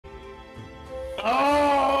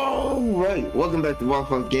Oh, right. Welcome back to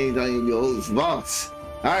Waffle Games. I am your host, Voss.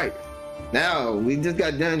 Alright, now we just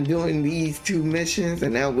got done doing these two missions,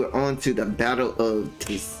 and now we're on to the Battle of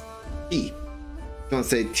T. I'm gonna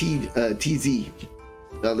say TZ.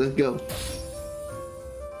 So let's go.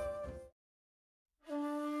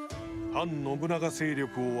 反信長勢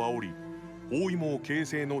力を煽り、包囲網形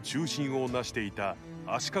成の中心を成していた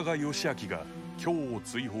足利義昭が今日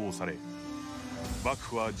追放され、幕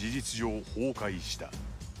府は事実上崩壊した。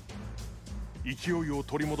勢いを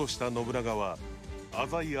取り戻した信長は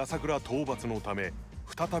浅井朝倉討伐のため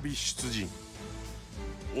再び出陣。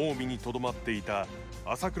近江にとどまっていた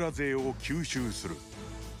朝倉勢を吸収する。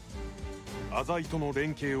浅井との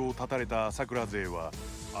連携を断たれた朝倉勢は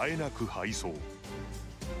あえなく敗走。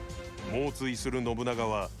猛追する信長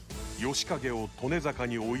は義景を利根坂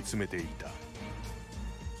に追い詰めていた。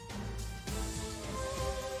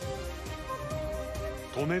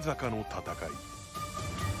利根坂の戦い。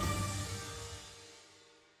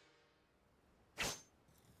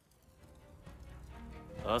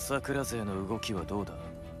朝倉勢の動きはどうだ。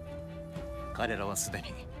彼らはすで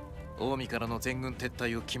に近江からの全軍撤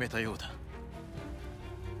退を決めたようだ。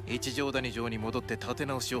一条谷城に戻って立て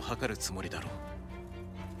直しを図るつもりだろう。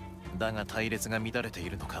だが隊列が乱れてい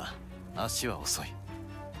るのか足は遅い。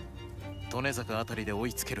利根坂あたりで追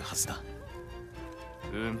いつけるはずだ。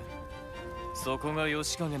そこが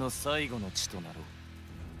義景の最後の地となろ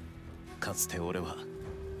う。かつて俺は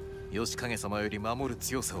義景様より守る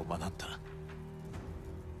強さを学んだ。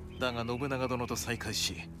だが信長殿と再会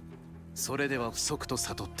し、それでは不足と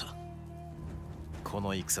悟った。こ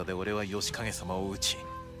の戦で俺は義景様を討ち、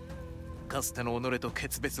かつての己と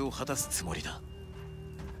決別を果たすつもりだ。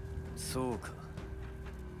そうか。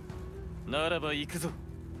ならば行くぞ、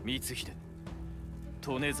光秀。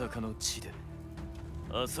利根坂の地で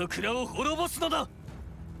朝倉を滅ぼすのだ。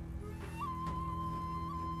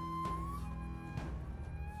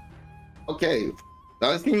Okay,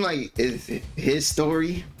 so it seems like it's his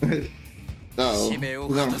story. So we're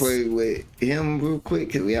gonna play with him real quick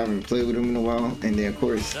because we haven't played with him in a while, and then of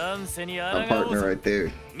course our partner right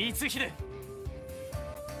there.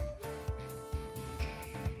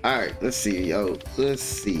 All right, let's see, yo. Let's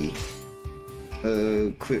see.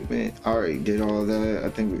 Equipment. All right, did all that. I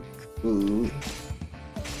think we're cool.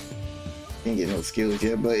 Didn't get no skills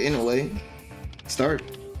yet, but anyway, start.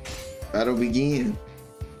 Battle begin.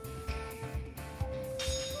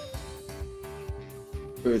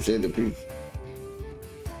 Where it said the proof.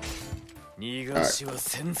 Alright.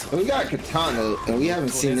 So we got katana, and we haven't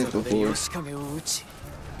seen this before.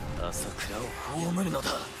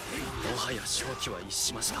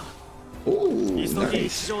 Oh,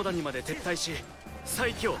 nice.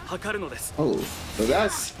 Oh, so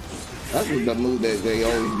that's what the move that they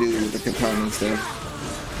always do with the katana and stuff.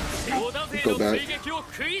 Let's go back.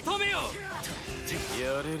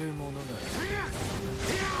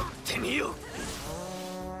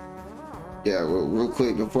 Yeah, well, real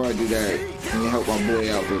quick, before I do that, let me help my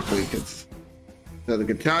boy out real quick. So the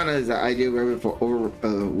katana is an ideal weapon for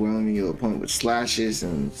overwhelming your opponent with slashes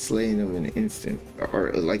and slaying them in an instant,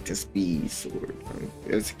 or like the speed sword.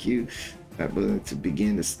 Execute that ability to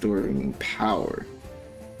begin the storing power.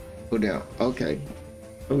 Hold down. Okay.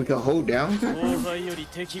 So we can hold down? Wait.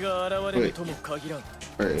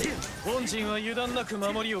 Right.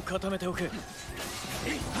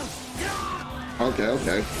 Okay,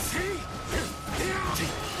 okay.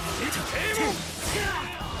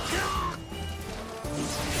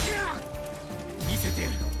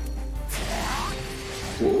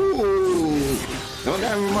 Ooh, don't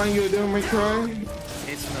that remind you of Devil May Cry?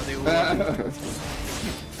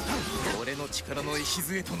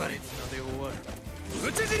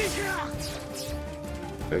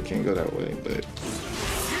 I can't go that way, but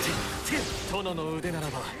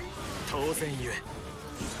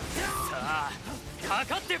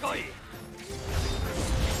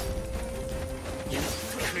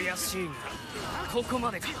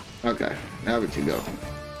okay, now we can go.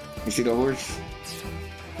 You see the horse?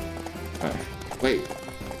 Wait.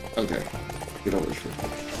 Okay. Get over here.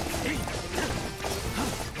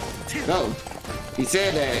 No. He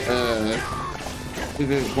said that he's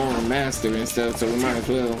been former master and stuff, so we might as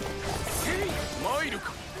well.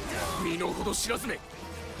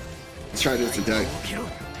 Let's try this attack.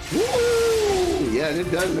 Woo! Yeah, this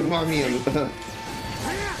does remind me of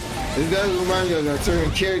this does remind me of a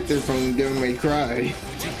certain character from Devil May Cry.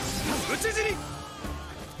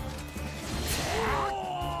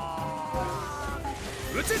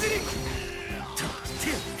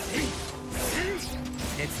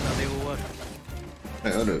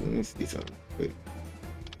 Hey, hold up, let me see something. Wait.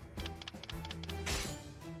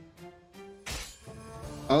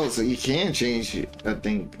 Oh, so you can change it, I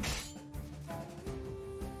think.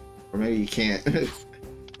 Or maybe you can't.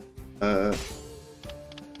 Oh,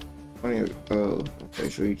 okay,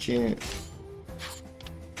 so you can't.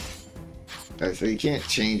 Okay, so you can't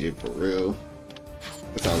change it for real.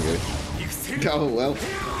 That's all good. Oh, well.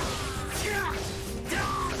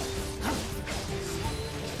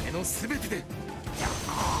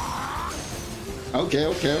 Okay,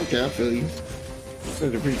 I feel you. That's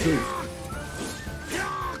pretty cool.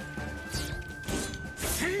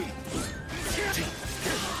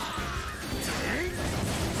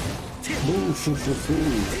 Ooh, foo, foo, foo.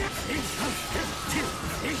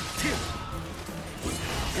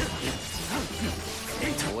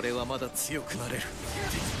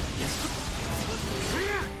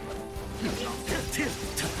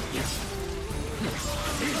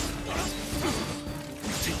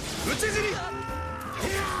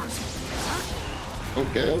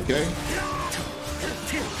 Okay.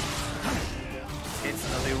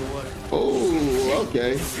 Oh, okay.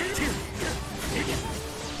 Okay.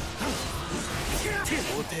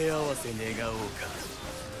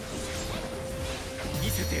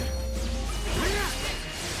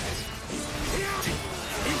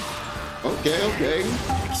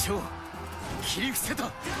 切り伏せた。あ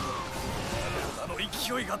の勢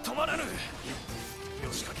いが止まらぬ。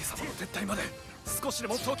吉影様の撤退まで少しで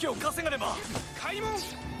も時を稼がねば。開門。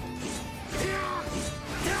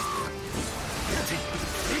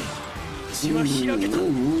血は開けた。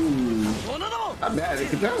女ども。Not bad.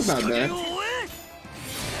 That's not bad.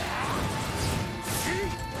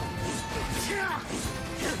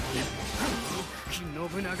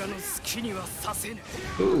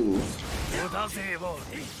 Ooh.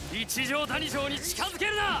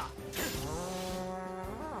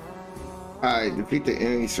 Alright, defeat the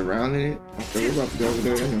enemy surrounding it. Okay, we're about to go over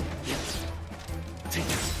there.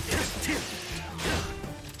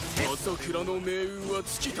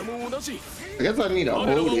 I guess I need to hold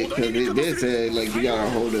it because it did say like you gotta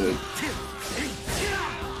hold it.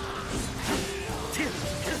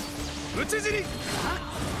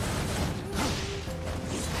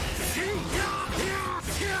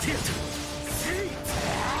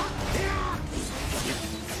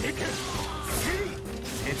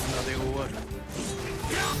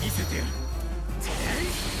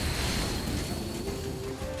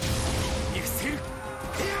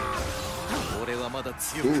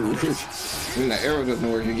 Ooh, when the arrow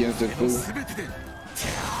doesn't work against it, fool.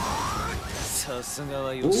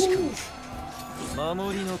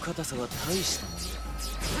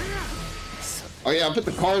 Oh yeah, I put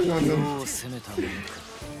the cards on them.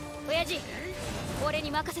 親父、俺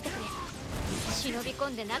に任せてくれ。忍び込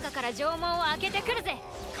んで中から城門を開けてくるぜ。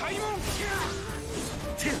開門。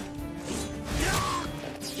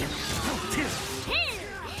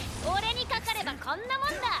俺にかかればこんなもん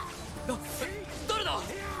だ。誰だ？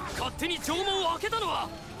勝手に城門を開けたのは。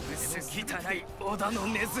薄汚い織田の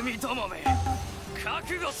ネズミどもめ。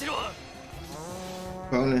覚悟しろ。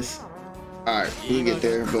Bonus. Alright, we get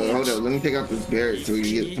there, but hold up, let me take out this barrage so we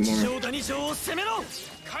can get some more.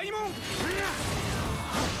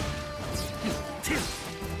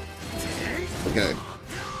 Okay.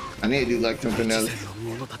 I need to do like something else.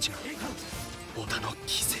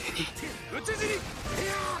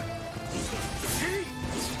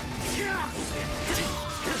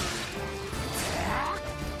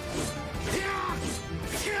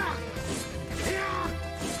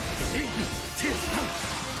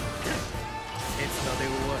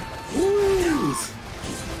 Ooh.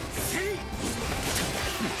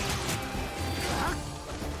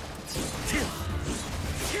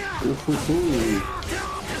 Ooh.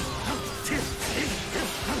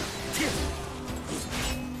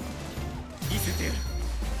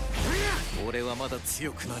 俺はまだ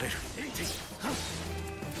強くなれる。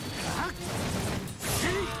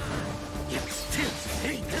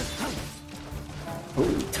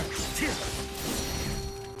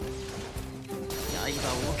刃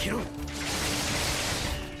を受けろ。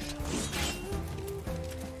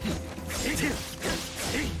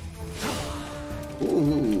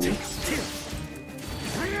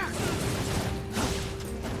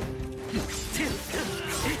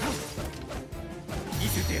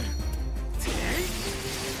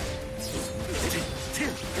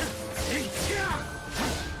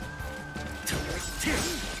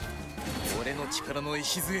俺の力の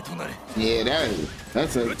礎となれ。Yeah,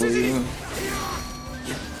 that's it for you.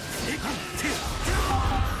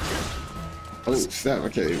 Oh, snap, I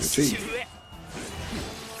can't even see.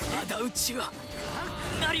 仇討ちは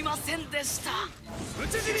なりませんでした。討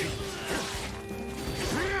ち死に。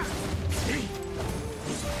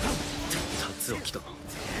辰興殿、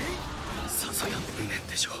ささや無念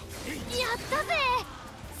でしょう。やったぜ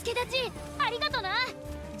助太刀、ありがとな。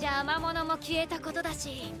邪魔者も消えたことだ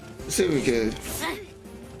し、 See if we can こ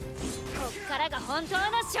っからが本当の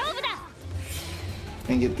勝負だ。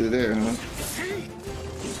 and get through there, huh?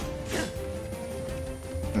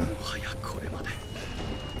 もはやこれまで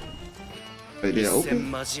Wait, did it 一 open?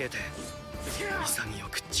 戦交えて潔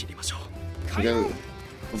く散りましょう。 Okay,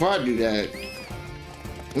 before I do that,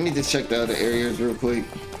 let me just check the other areas real quick.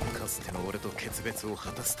 かつての俺と決別を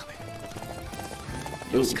果たすため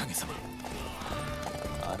Ooh. 吉影様、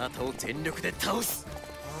あなたを全力で倒す。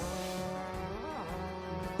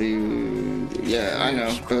 Dude, yeah, I know.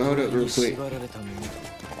 But hold up real quick. 縛られた身に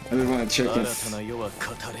I just want to check 新 this. たな世は語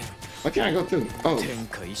れぬ。 Why can't I go through? Oh, 天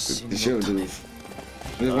下一 the 心 shield のため dudes.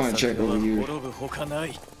 I just want to check over here. 滅ぶほかな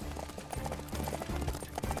い。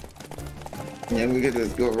 Yeah, we could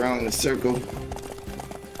just go around in a circle.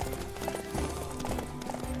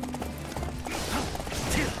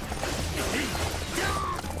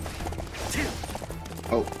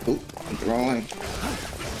 Oh, went the wrong way.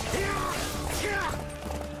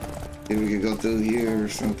 Maybe we could go through here or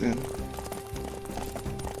something.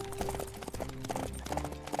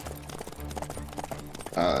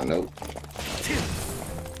 Nope.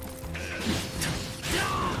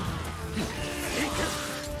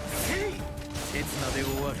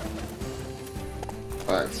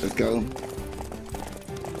 Alright, let's go.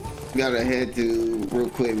 We gotta head to real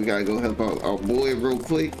quick. We gotta go help out our boy real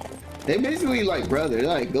quick. They basically like brother. They're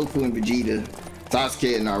like Goku and Vegeta,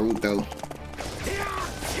 Sasuke and Naruto,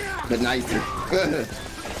 but nicer.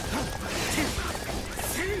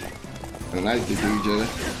 They're nicer to each other.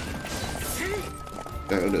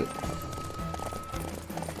 Hold up.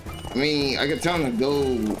 I mean, I could tell him to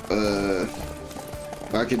go.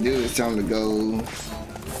 What I could do is tell him to go.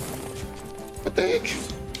 What the heck?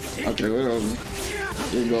 Okay, whatever.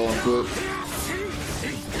 You go on quick.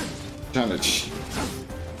 Trying to.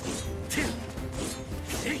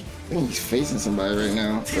 I think he's facing somebody right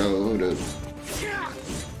now. So hold up.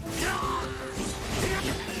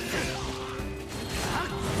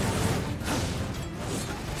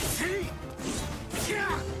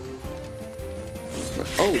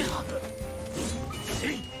 Oh.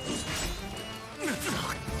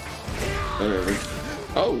 Whatever.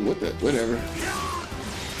 Oh, what the? Whatever. く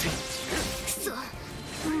そ、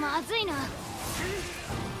まずいな。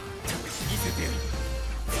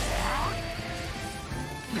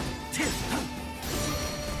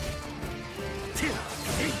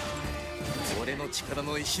俺の力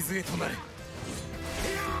の礎となる。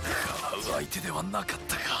相手ではなかっ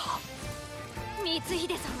たか。光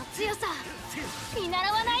秀さんの強さ見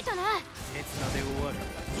習わないとな。刹那で終わる。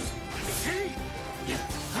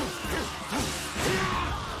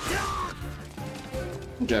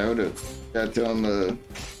 Okay, hold up. Gotta tell him,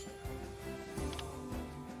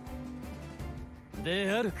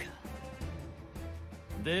 であるか。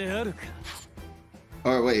であるか。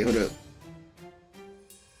 oh, wait, hold up.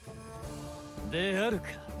 であるか。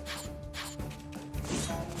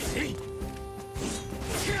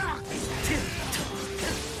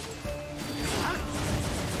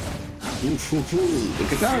 Oof, oof, oof. The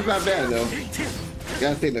katana's not bad though.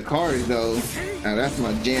 Gotta say the cards though. Now that's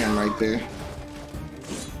my jam right there.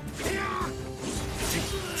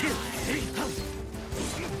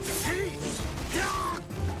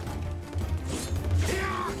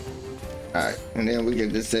 Alright, and then we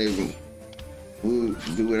can just say we'll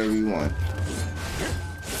do whatever you want.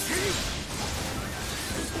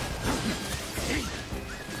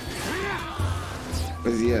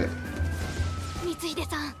 Where's he at? 光秀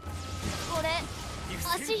さん、俺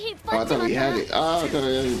足引っ Oh, 張 I っち thought まっ we た。 had it. Oh, I thought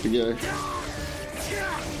we had it together.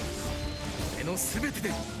 俺のすべてで。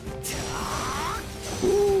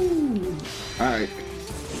 Ooh. Alright.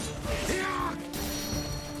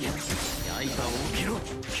 刃を受けろ。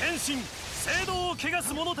剣心、聖堂を汚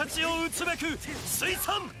す者たちを撃つべく推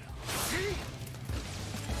賛。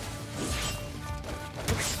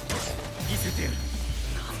見せてやる。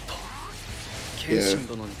剣心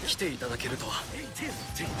殿に来ていただけるとは。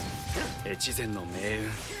越前の命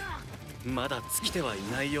運、まだ尽きてはい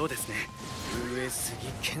ないようですね。上杉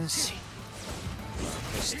剣心。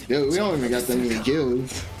 Dude, we don't even got that many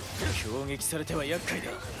kills. 攻撃されては厄介だ。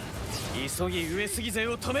急ぎ上杉勢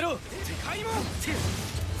を止めろ。開門。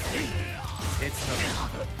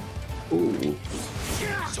 Ooh.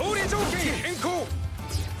 勝利条件変更。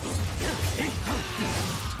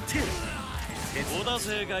織田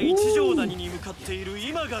勢が一条谷に向かっている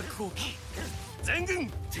今が好機。全軍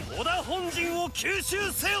織田本陣を吸収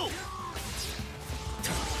せよ。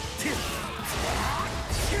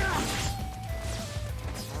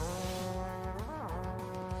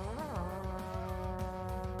 Alright,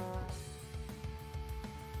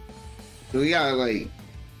 Do we gotta like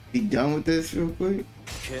be done with this real quick?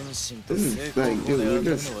 This is like, dude,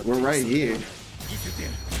 we're right here.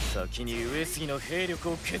 先に上杉の兵力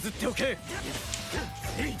を削っておけ。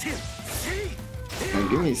 Like,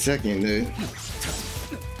 give me a second, dude.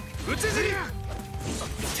 討ち死に。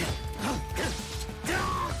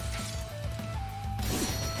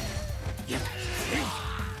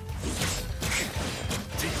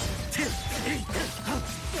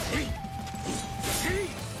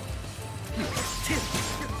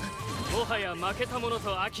もはや負けた者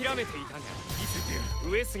と諦めていたが、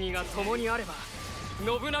上杉が共にあれば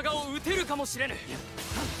信長を討てるかもしれぬ。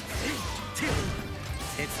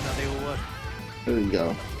刹那で終わる。 There we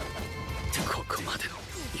go. ここまでの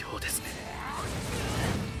ようですね。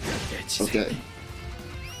 Okay.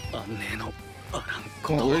 安寧のあらん Come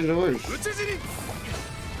こ on, と。 where's the horse? 討ち死に。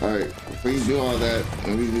 Alright, before you do all that,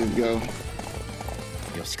 let me just go.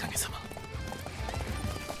 吉影様、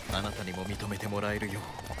あなたにも認めてもらえるよ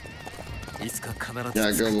ういつか必ず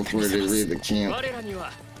Gotta go before they raid the camp. 我らに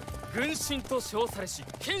は軍神と称されし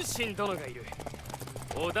謙信殿がいる。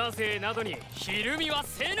織田勢などにひるみは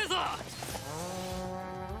せぬぞ。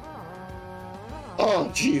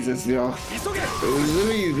 Oh, Jesus, y'all. Let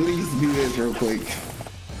me at least do this real quick.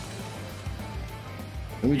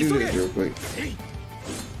 Let me do this real quick.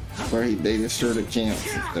 Before they destroy the camps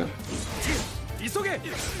and stuff. 急げ。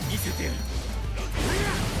見せてやる。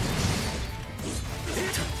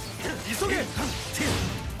急げ。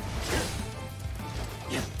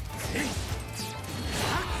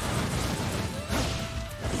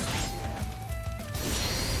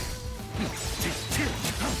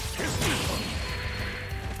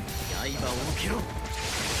 刃を向けろ。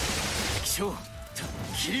敵将、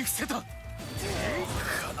切り伏せた。叶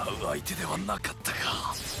う相手ではなかった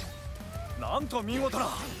か。なんと見事な。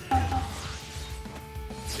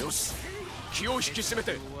よし、気を引き締め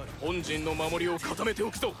て本陣の守りを固めて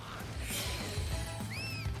おくぞ。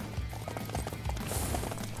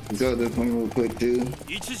 So this one real quick too.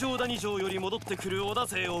 一条谷城より戻ってくる織田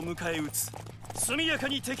勢を迎え撃つ。速やか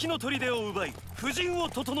に敵の砦を奪い、布陣を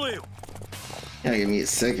整えよ。 Gotta give me a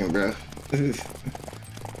second, bro.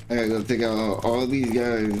 I gotta go take out all these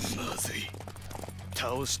guys. まずい。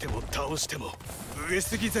倒しても倒しても上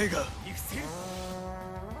杉勢が。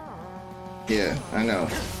 Yeah, I know.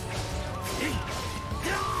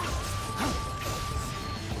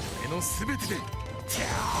 俺のすべてで。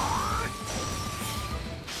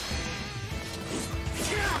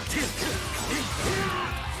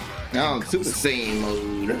 Now I'm Super Saiyan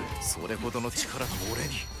mode. それほどの力が俺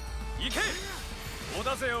に。行け。織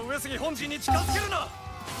田勢を上杉本陣に近づけるな。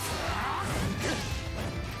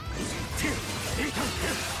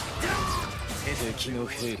敵の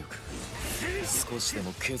兵力少しで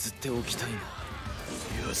も削っておきたいな。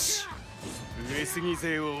よし、上杉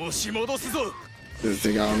勢を押し戻すぞ。 Just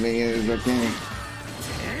take out as many as I can.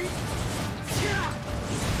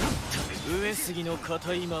 上杉の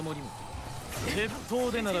固い守りも鉄砲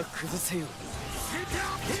でなら崩せよ。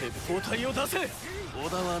鉄砲隊を出せ。織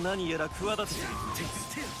田は何やら企ててい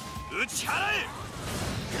る。打ち払え。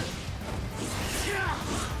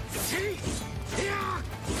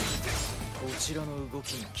こちらの動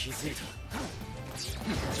きに気づいた。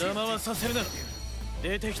邪魔はさせるな。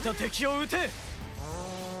出てきた敵を撃て。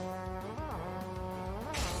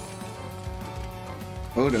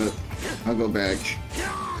 Hold up. I'll go back.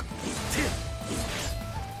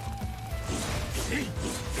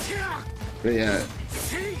 Where they at?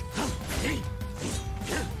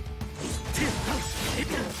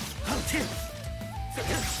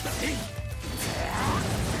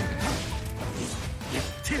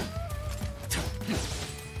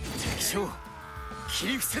敵将、切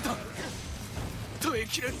り伏せた。耐え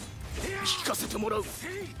きれん。聞かせてもらう。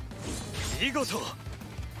見事。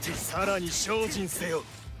さらに精進せよ。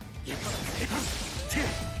刹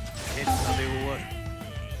那で終わる。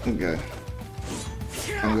 Okay.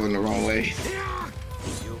 I'm going the wrong way.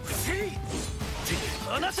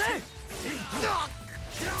 離せ。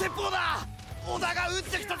鉄砲だ。織田が撃っ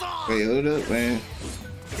てきたぞ。 Wait, hold up, man.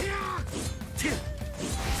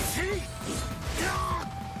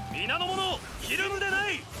 皆の者、ひるむで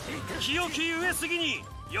ない。清き上杉に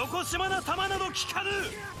横島な玉など聞かぬ。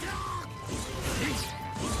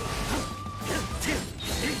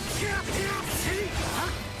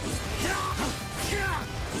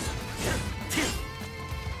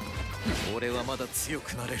俺はまだ強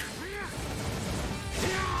くなれる。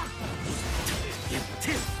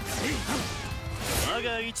我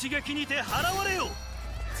が一撃にて払われよ。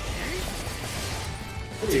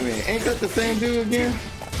 Wait a minute, ain't that the same dude again?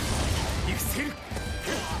 許せる。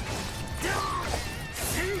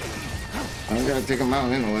 I We gotta take him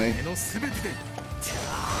out anyway.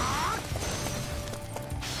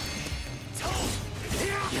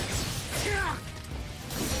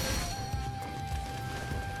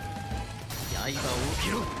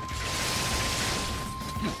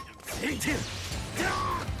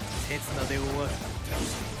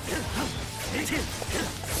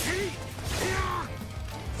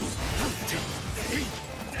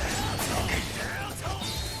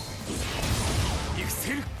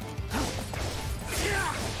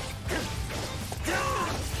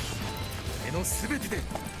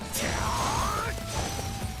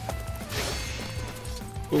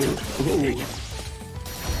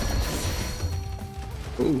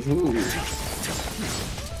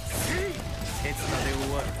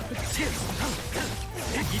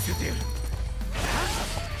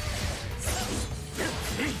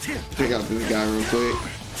 Check out this guy real quick.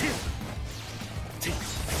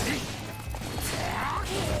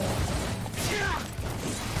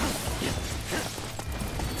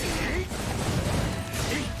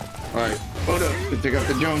 Alright, hold up. Let's check out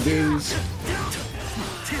the Joneses.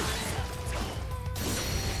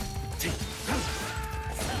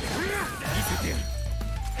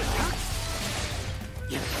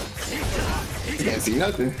 Can't see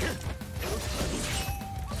nothing.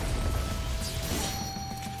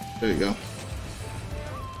 There you go.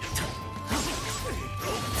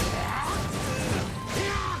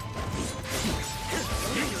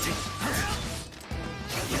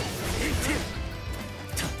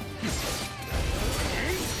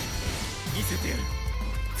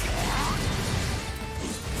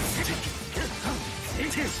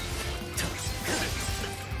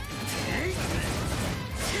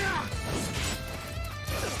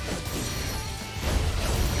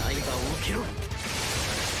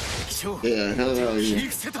 Yeah, hell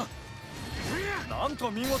yeah. なん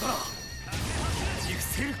と見事な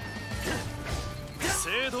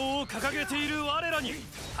正道を掲げている我らに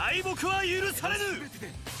敗北は許されぬ。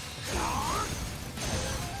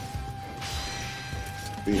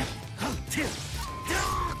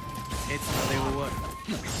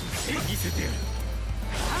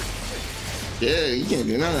Yeah, you can't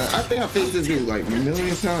do nothing. I think I faced this dude like a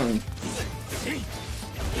million times.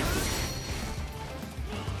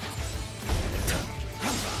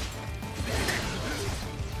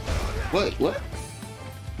 What? What?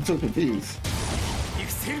 I'm so confused.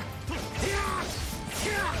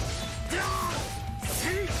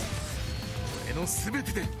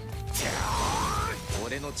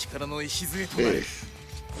 Hey.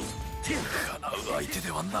 相手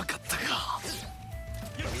ではなかったか。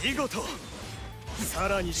見事。さ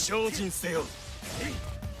らに精進せよ。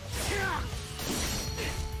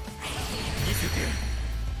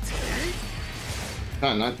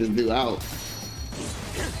Trying to knock this dude out.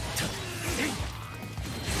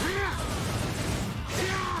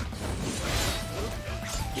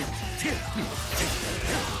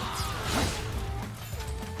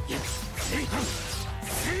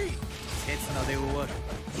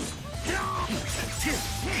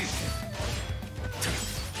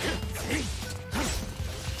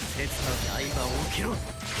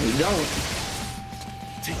 We don't.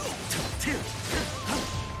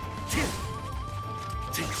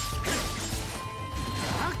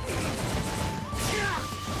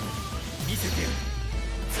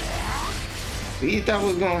 What you thought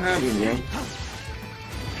was gonna happen, bro?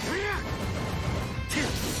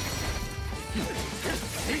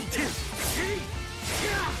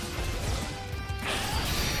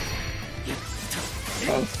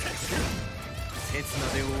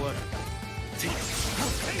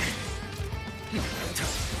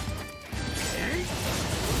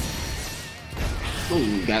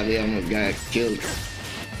 Ooh, golly, I almost got killed.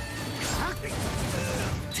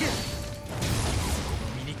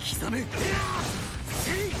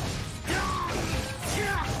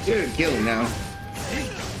 You're killed now.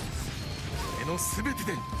 我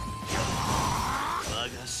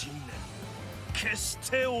が信念決し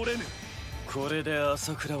て折れぬ。これで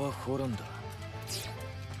朝倉は滅んだ。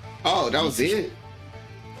 Oh, that was it?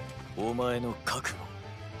 お前の覚悟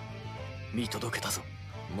見届けたぞ。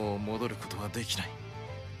もう戻ることはできない。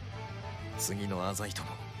次のアザイトも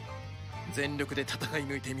全力で戦い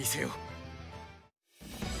抜いてみせよ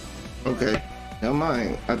う。 Okay, never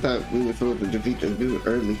mind. I thought we were supposed to defeat this dude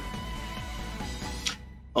early.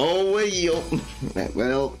 Oh, wait, yo.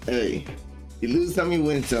 Well, hey, you lose some, you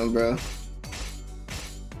win some, bro.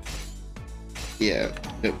 Yeah,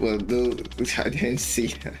 well, dude, I didn't see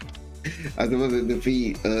that. I was supposed to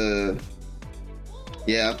defeat,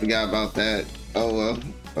 yeah, I forgot about that. Oh,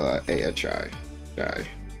 well, hey, I tried. It's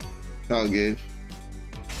all good.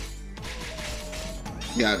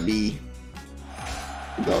 Got B.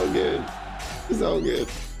 It's all good. It's all good.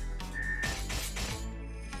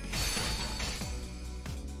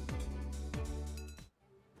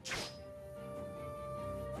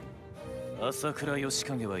 Asakura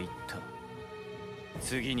Yoshikage は言った。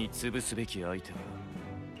次に潰すべき相手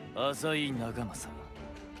は浅井長政。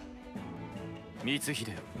光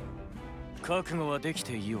秀よ、覚悟はでき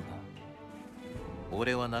ていような。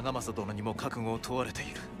俺は長政殿にも覚悟を問われてい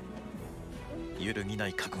る。揺るぎな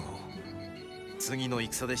い覚悟を次の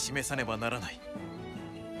戦で示さねばならない。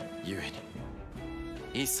故に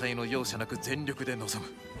一切の容赦なく全力で臨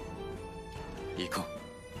む。行こ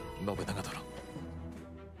う、信長殿。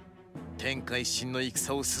天下一新の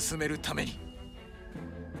戦を進めるために。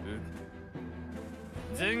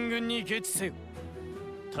全軍に下知せよ。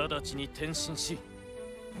直ちに転身し、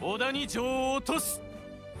小谷城を落とす。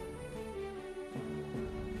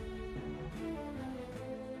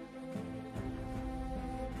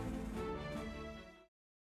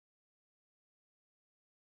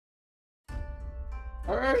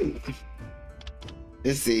All right.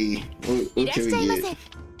 Let's see. What can we get?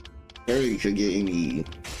 Barely could get any.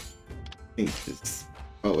 I think this.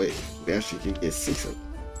 Oh wait, we actually could get 6 of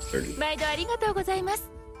 30. 毎度ありがとうございます。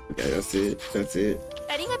 Okay, that's it. That's it.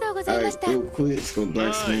 ありがとうございまし Alright, た。 real quick, let's go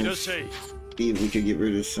blacksmith. See if we can get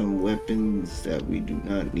rid of some weapons that we do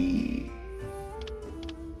not need.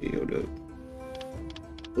 Okay, hold up.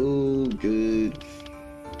 Oh, good.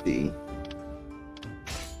 See.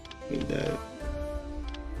 Need that.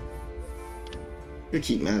 We'll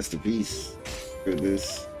keep masterpiece for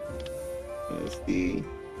this. Let's see.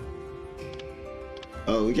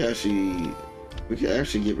 Oh, we can actually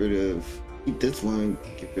get rid of. Keep this one,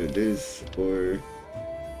 get rid of this, or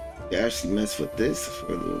actually mess with this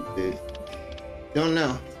for a little bit. Don't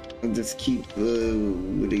know. I'll just keep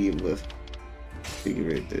whatever. Get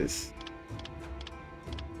rid of this.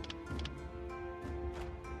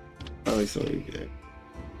 Oh, it's already good.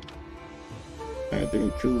 Alright, they're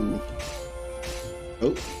cool.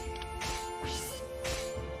 Oh.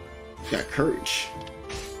 Got courage.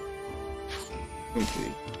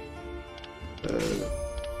 Okay.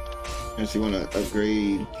 Actually want to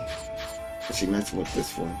upgrade. Actually messing with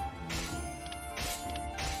this one.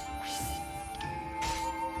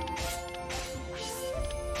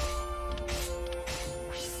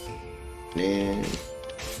 And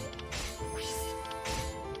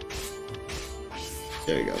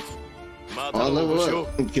there you go. I'll level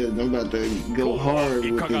up because I'm about to go hard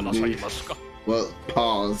with this. Well,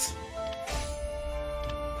 pause.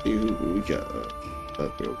 See who we got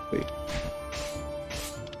up real quick.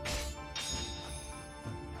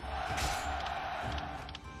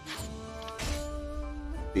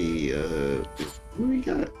 What we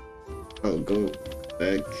got? Oh, go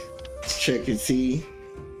back, check and see.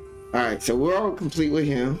 All right, so we're all complete with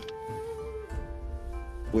him.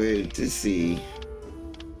 Wait to see.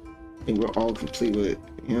 I think we're all complete with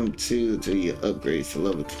him too until he upgrades to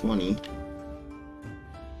level 20.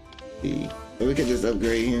 See, so we can just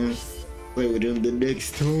upgrade him, play with him the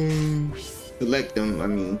next time. Select them, I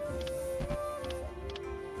mean.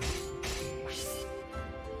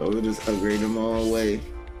 So we'll just upgrade them all the way.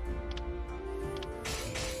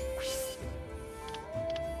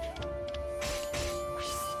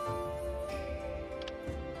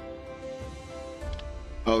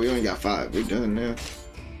 Oh, we only got 5. We're done now.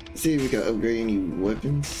 Let's see if we can upgrade any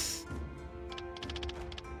weapons.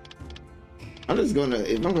 I'm just gonna,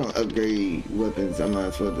 if I'm gonna upgrade weapons, I might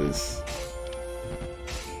as well just.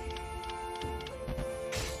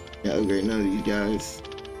 Yeah, upgrade none of these guys.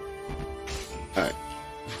 Alright.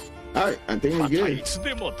 Alright, I think we're good.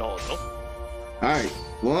 Alright,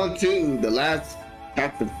 we're on to the last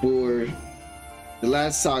chapter 4. The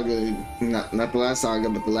last saga, not the last saga,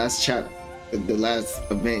 but the last chapter. The last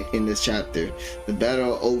event in this chapter, the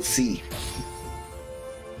Battle of OC.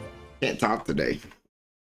 Can't talk today.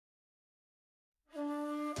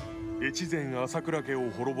 越前朝倉家を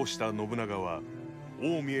滅ぼした信長は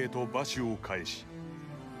近江へと馬首を返し、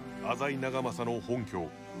浅井長政の本拠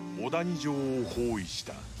小谷城を包囲し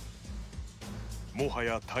た。もは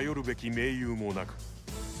や頼るべき盟友もなく、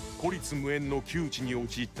孤立無援の窮地に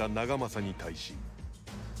陥った長政に対し、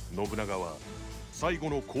信長は最後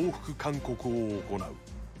の降伏勧告を行う。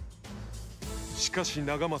しかし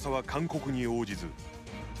長政は勧告に応じず、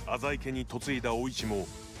浅井家に嫁いだお市も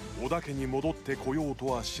織田家に戻ってこようと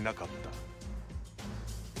はしなかっ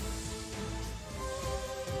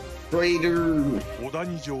た。小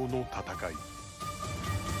谷城の戦い。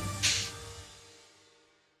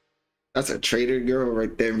That's a traitor girl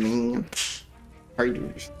right there, man.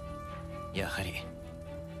 Traitors. やはり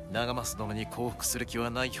長政殿に降伏する気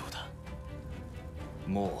はないようだ。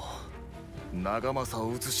もう長政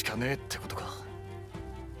を撃つしかねえってことか。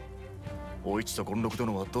お市と権六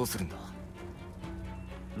殿はどうするんだ。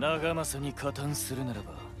長政に加担するなら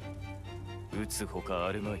ば撃つほか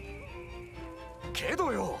あるまい。け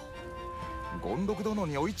どよ、権六殿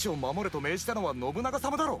にお市を守れと命じたのは信長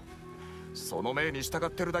様だろ。その命に従っ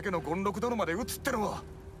てるだけの権六殿まで撃つってのは。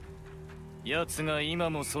奴が今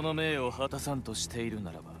もその命を果たさんとしている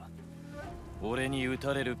ならば、俺に撃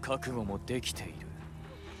たれる覚悟もできている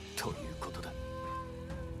ということだ。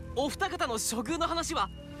お二方の処遇の話は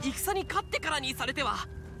戦に勝ってからにされては。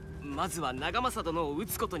まずは長政殿を討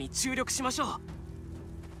つことに注力しましょう。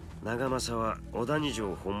長政は小谷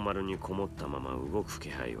城本丸にこもったまま動く気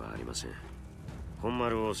配はありません。本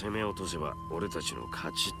丸を攻め落とせば俺たちの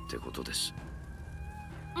勝ちってことです。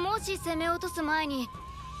もし攻め落とす前に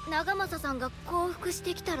長政さんが降伏し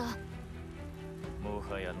てきたら。も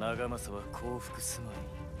はや長政は降伏すまい。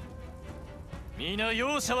皆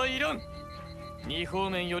容赦はいらん。二方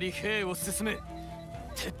面より兵を進め、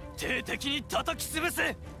徹底的に叩き潰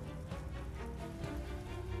せ。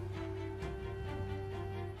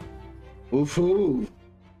Woohoo!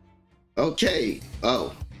 Okay.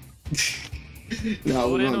 Oh. No,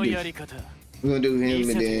 we're gonna do him,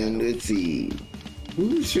 and then let's see.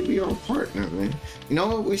 Who should be our partner, man? You know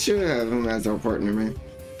what? We should have him as our partner, man.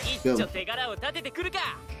 Go.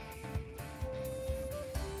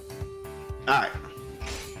 Alright.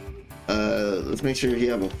 Let's make sure he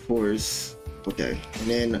have a force. Okay. And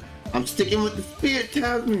then I'm sticking with the Spirit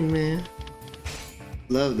Talisman, man.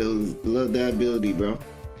 Love that ability, bro.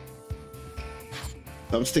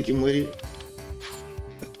 I'm sticking with it.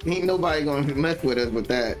 Ain't nobody gonna mess with us with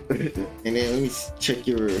that. And then let me check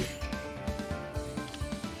your.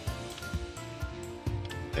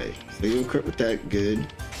 Okay, so you're equipped with that, good.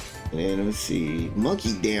 And then let me see,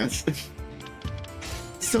 monkey dance.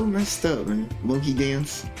 So messed up, man. Monkey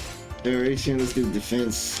dance. Duration. Let's do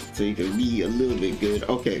defense, so you can be a little bit good.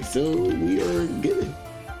 Okay, so we are good.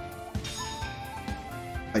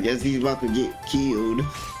 I guess he's about to get killed.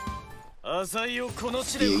 Yeah,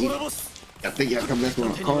 I think y'all come back with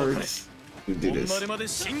my cards. We'll do this. Man,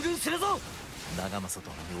 this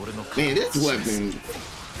weapon.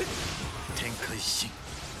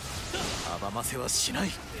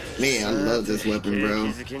 Man, I love this weapon, bro.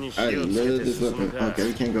 I love this weapon. Okay,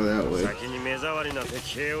 we can't go that way.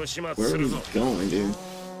 Where are we going, dude?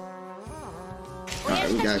 Alright,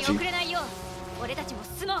 we got you.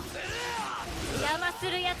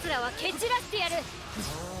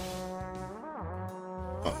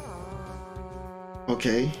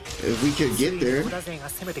 Okay, if we could get there.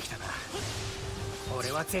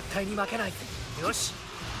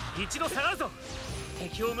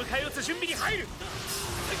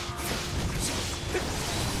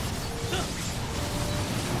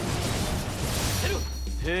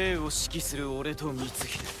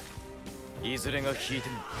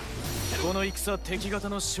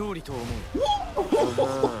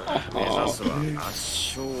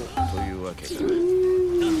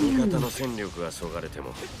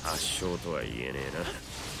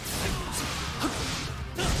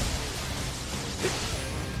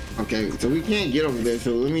 Okay, so we can't get over there,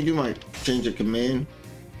 so let me do my change of command.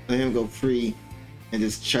 Let him go free and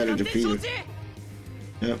just try to defeat him.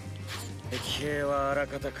 Yep.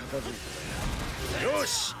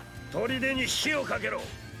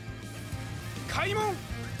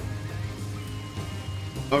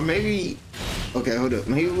 Or maybe, okay, hold up.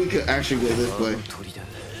 Maybe we could actually go this way.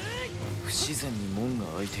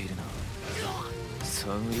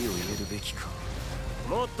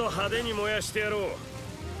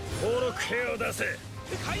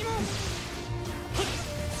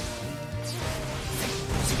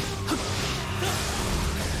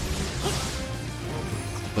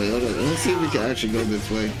 Wait, hold up. Let me see if we can actually go this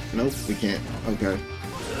way. Nope, we can't. Okay.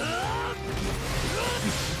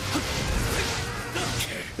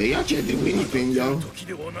 Hey, y'all can't do anything, yo.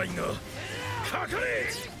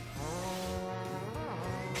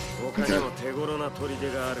 Okay.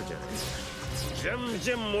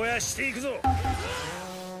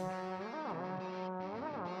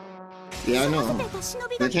 Yeah, I know.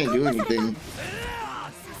 They can't do anything.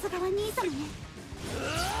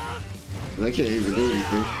 They can't even do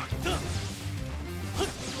anything.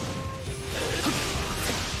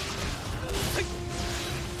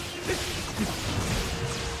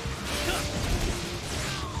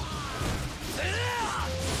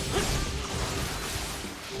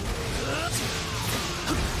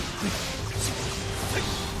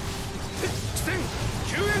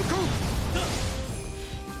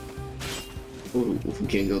 Ooh, we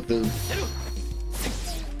can't go through.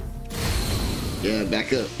 Yeah,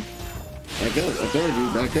 back up. Back up. I told you,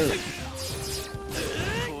 back up.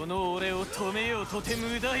 止めようとて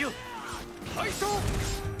無駄よ。ファイト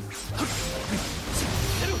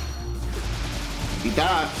He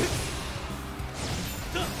died.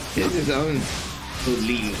 It's his own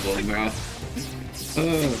unbelievable, bro.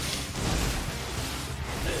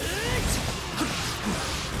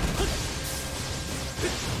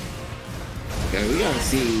 Okay, we gotta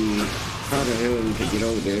see how the hell we can get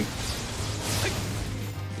over there.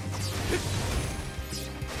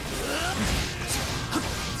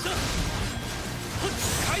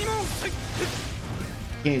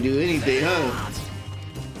 Can't do anything, huh?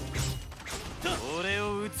 俺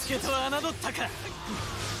をうつけと侮ったか。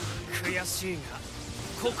悔しいが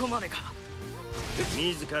ここまでか。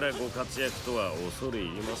自らご活躍とは恐れ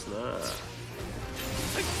入りますな。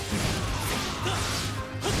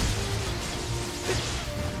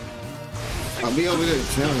I'll be over there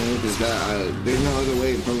chilling with this guy. There's no other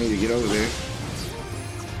way for me to get over there.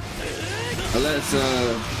 Unless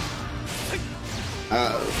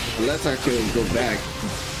I could go back.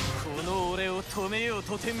 この俺を止めよう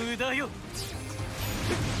とて無駄よ。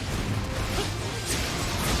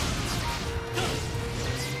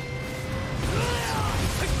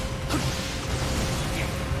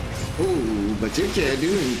Ooh, but you can't do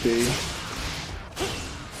anything.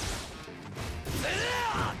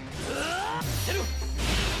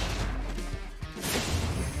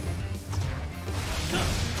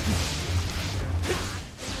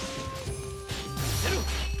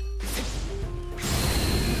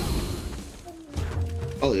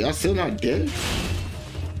 Oh, y'all still not dead?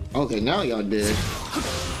 Okay, now y'all dead.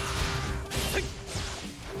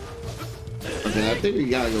 Okay, I think we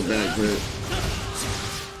gotta go back, but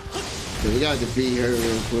we gotta defeat her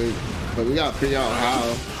real quick. But we gotta figure out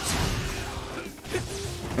how.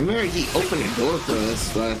 I remember he opened the door for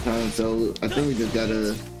us last time, so I think we just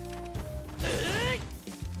gotta.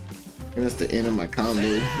 And that's the end of my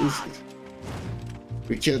combo.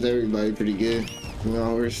 We killed everybody pretty good in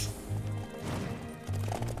hours.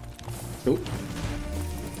 Nope.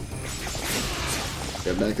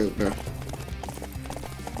 Get back up, bro.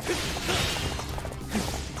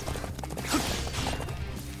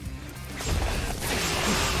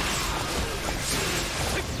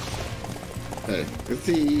 Hey, let's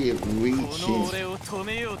see if we can.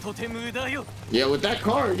 Yeah, with that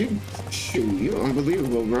card, you're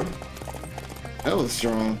unbelievable, bro. That was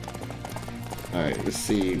strong. Alright, let's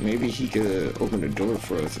see. Maybe he could open the door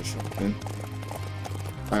for us or something.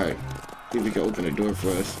 Alright. See if we can open the door for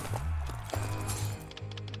us.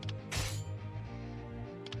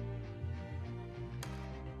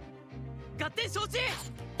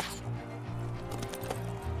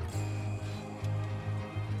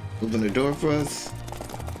 Open the door for us.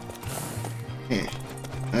 Yeah.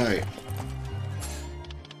 Alright.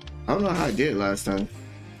 I don't know how I did it last time.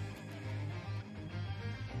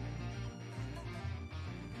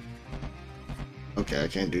 Okay, I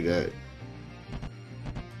can't do that.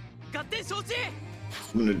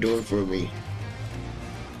 Open the door for me.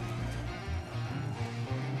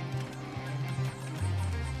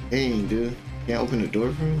 Dang, dude. Can't open the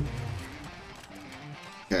door for me?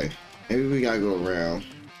 Okay. Maybe we gotta go around.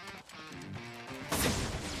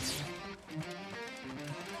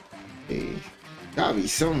 Hey. Gotta be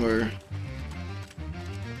somewhere.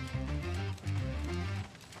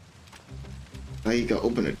 Like you can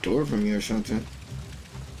open a door for me or something.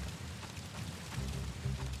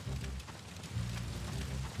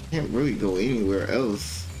 Can't really go anywhere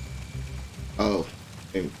else. Oh,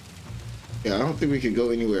 and yeah, I don't think we could go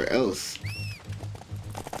anywhere else.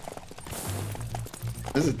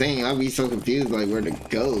 That's the thing, I'd be so confused like where to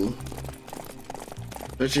go.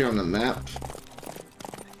 Especially on the map.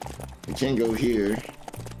 We can't go here.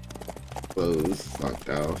 Closed, locked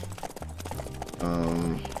off.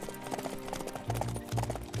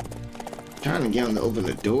 Trying to get him to open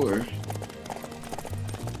the door.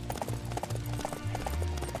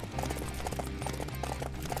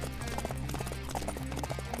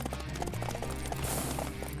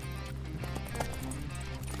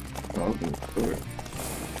 Open the door.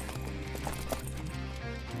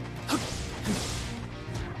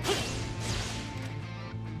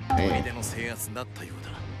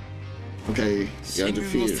 Okay, you got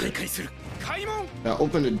defeated her. Now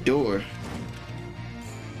open the door.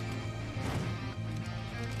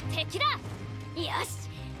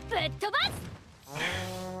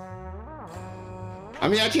 I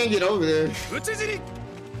mean, I can't get over there.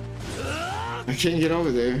 I can't get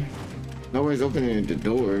over there. Nobody's opening the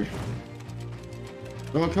door.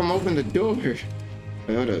 Someone come open the door. Wait,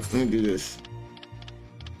 hold up. Let me do this.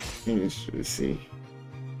 Let's see.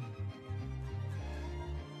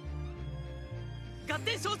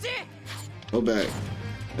 Go back.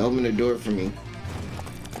 Open the door for me.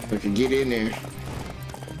 I can get in there.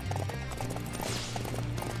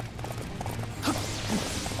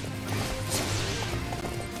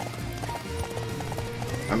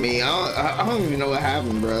 I mean, I don't even know what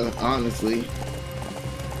happened, bro. Honestly,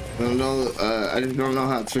 I don't know. I just don't know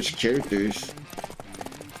how to switch characters.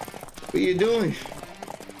 What are you doing?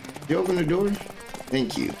 You open the door?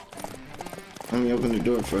 Thank you. Let me open the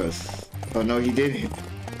door for us. Oh no, he didn't.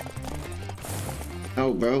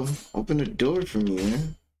 No, bro. Open the door for me,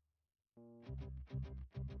 man.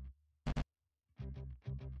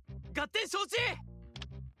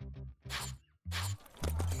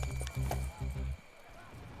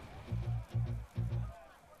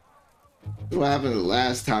 What happened the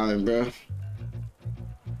last time, bro?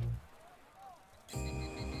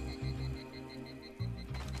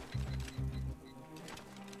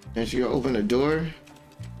 And she gonna open the door?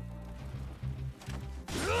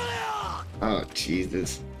 Oh,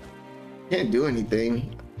 Jesus. Can't do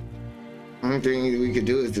anything. Only thing we could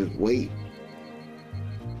do is just wait.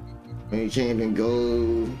 And you can't even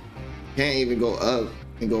go up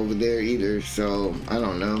and go over there either, so I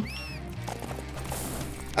don't know.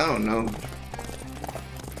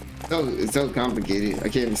 It's so complicated. I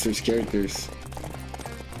can't even switch characters.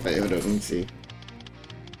 Wait, hold up, let me see.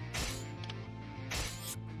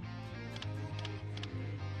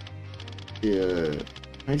 Yeah,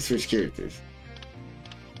 I switch characters.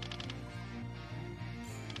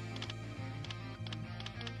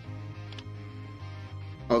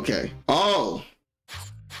 Okay. Oh,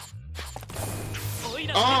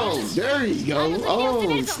 there you go.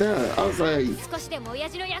 Oh, snap. I was like,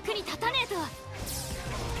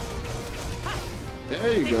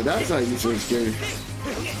 there you go. That's how you switch characters.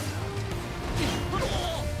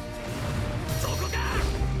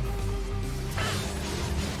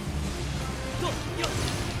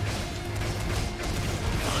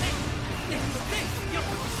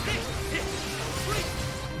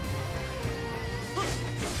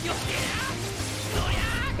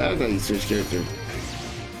 That's how you switch character.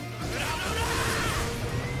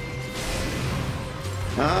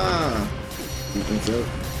 Ah, you think so?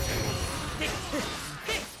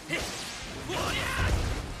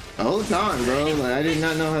 The whole time, bro. Like, I did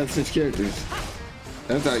not know how to switch characters.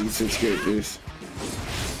 That's how you switch characters.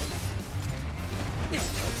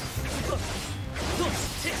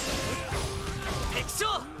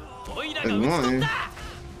 There's one.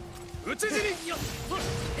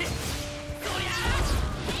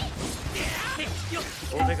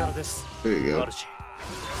 There you go.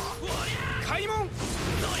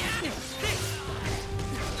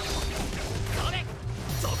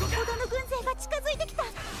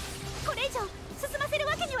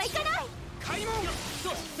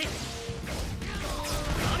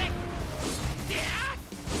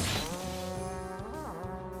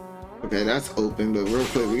 Okay, that's open, but real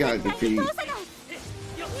quick, we gotta defeat.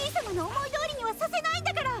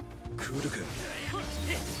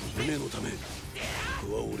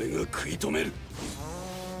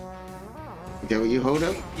 Okay, will you hold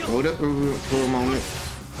up? Hold up for a moment.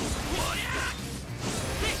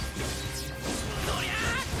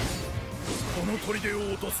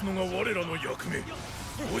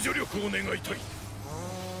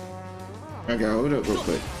 Okay, hold up real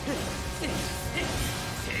quick.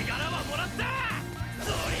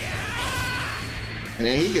 And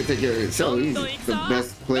then he can take care of himself. He's the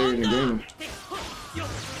best player in the game.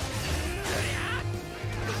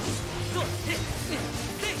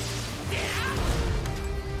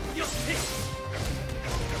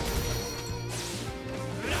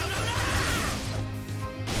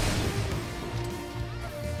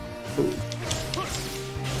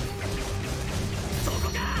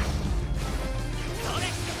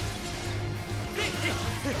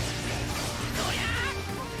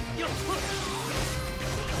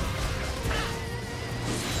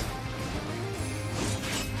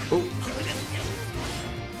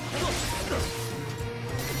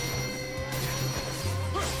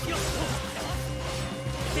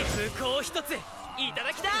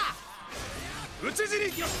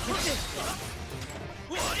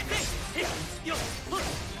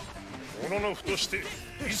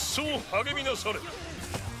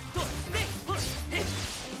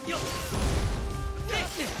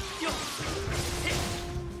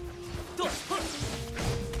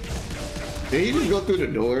 Did he just go through the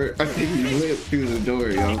door? I think he went through the door,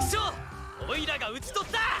 yo.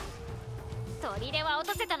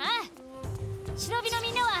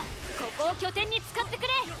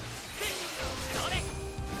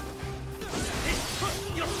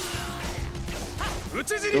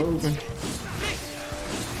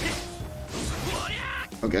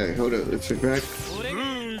 Okay, hold up, let's check back.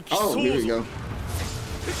 Oh, here we go.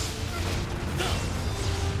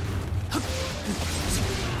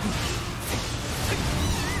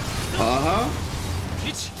 Uh-huh. Oh.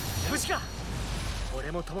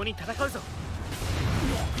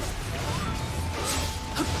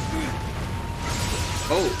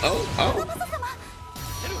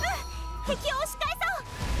 敵を押し返そ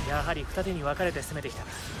う。やはり二手に分かれて攻めてきた。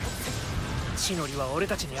地の利は俺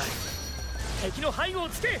たちにある。敵の背後を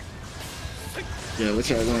つけ。Yeah, what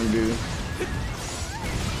y'all gonna do?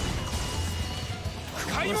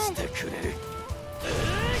 返してくれる。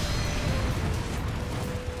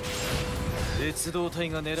別動隊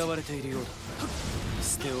が狙われているようだ。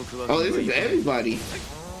捨ておくわけ Oh, this is everybody.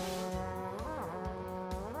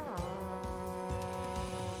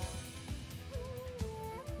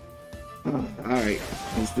 Alright,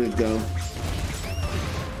 let's just go.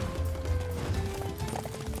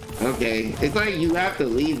 Okay, it's like you have to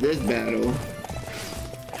leave this battle.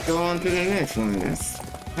 Go on to the next one. That's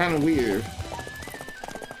kind of weird.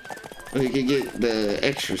 Or you can get the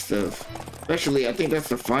extra stuff. Especially, I think that's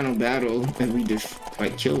the final battle, and we just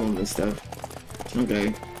like kill them and stuff.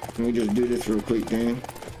 Okay, can we just do this real quick then?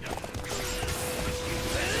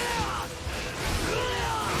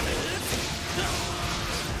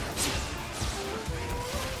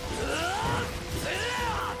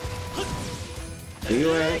 Where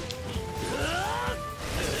you at?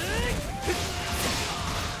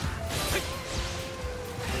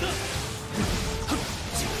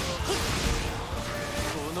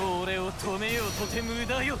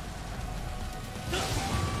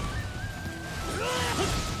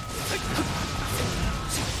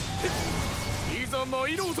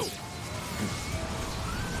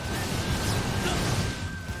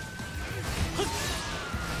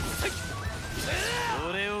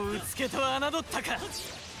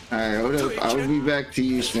 Alright, hold up. I'll be back to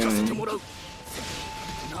you soon.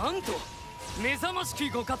 なんと目覚ましき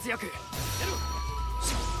ご活躍。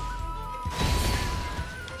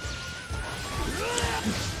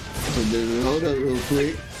 Hold up real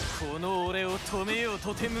quick. この俺を止めよう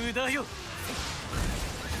とて無駄よ。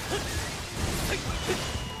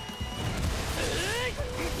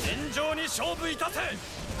尋常に勝負いたせ。目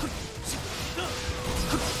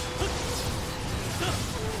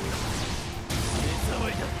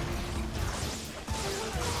障りだ。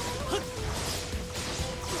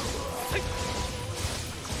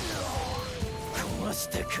壊し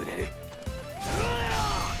てくれる。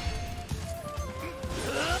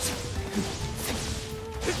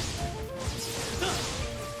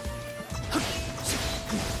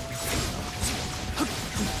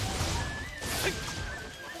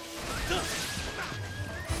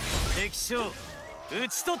 敵将討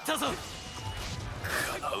ち取ったぞ。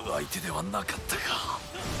叶う相手ではなかったか。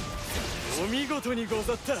お見事にご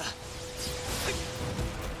ざった。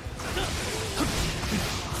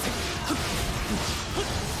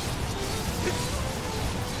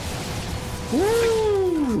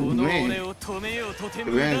 Woo! Man,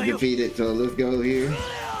 Rams defeated, so let's go here.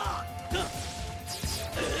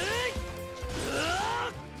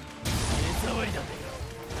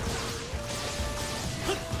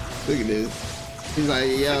 Look at this. He's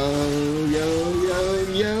like, yo.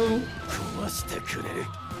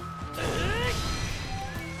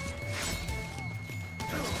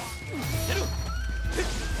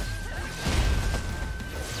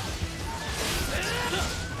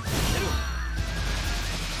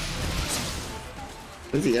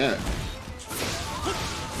 Where's he at?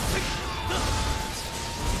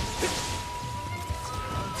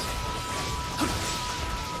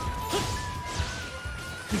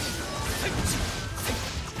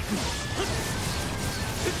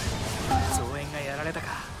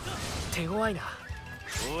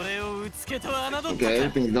 Okay,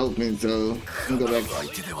 everything's open, so we can go back.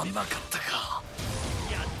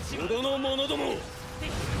 どの者ども、こ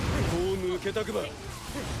う抜けたくば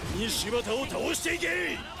西畑を倒してい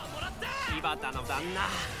け。柴田の旦那、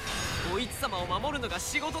お市様を守るのが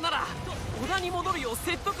仕事なら織田に戻るよう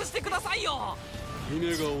説得してくださいよ。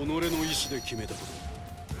姫が己の意志で決めたこと、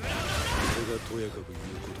俺がとやかく言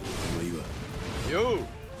うことはないわ。よう、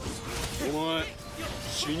お前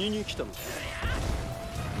死にに来たのか。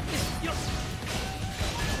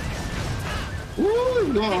 Ooh,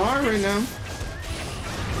 it's going hard right now.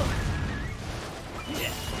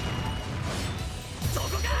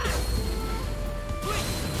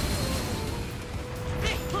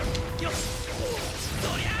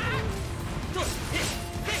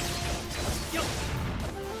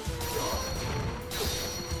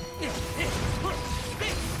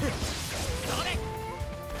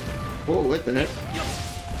 Oh, what the heck?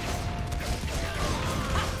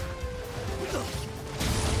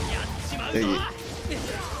 Take it.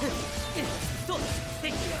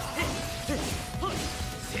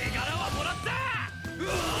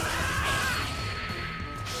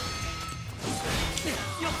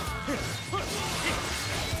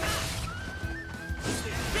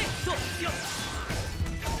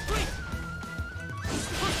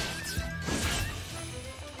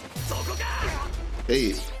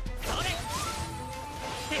 Hey.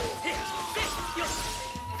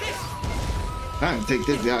 I can take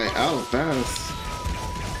this guy out fast.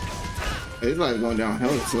 His life going down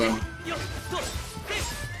hell slow.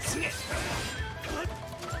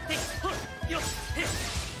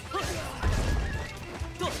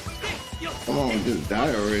 Come on, just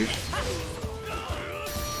die already.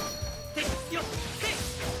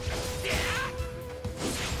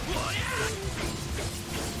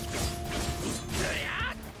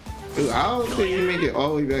 Dude, how did you make it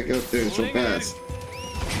all the way back up there so fast?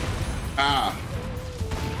 Ah.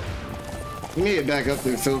 We made it back up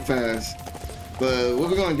there so fast. But what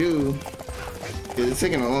we're gonna do is it's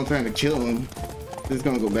taking a long time to kill him. Just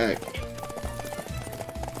gonna go back.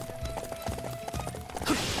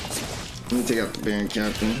 Let me take out the Baron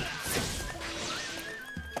Captain.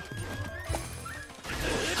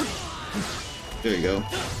 There you go.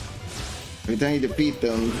 Every time you defeat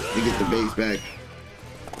them, you get the base back.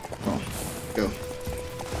 Oh, go.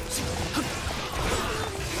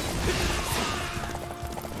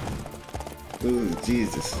 Ooh,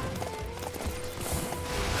 Jesus.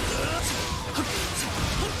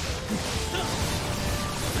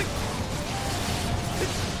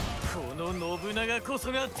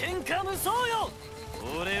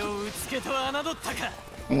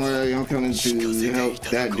 Alright, I'm coming to help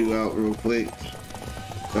that dude out real quick.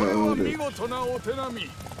 Uh-oh.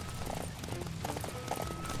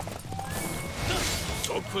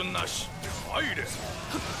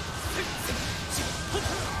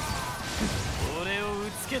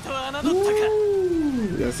 Ooh,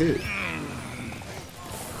 that's it.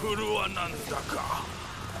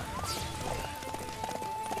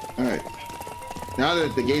 Alright. Now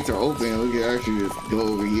that the gates are open, we can actually just go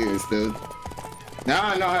over here and stuff. Now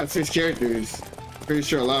I know how to switch characters. Pretty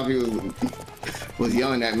sure a lot of people was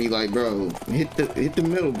yelling at me like, bro, hit the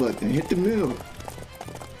middle button, hit the middle.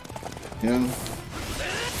 You know?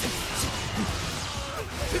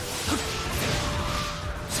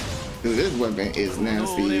 Dude, this weapon is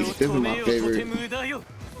nasty. This is my favorite.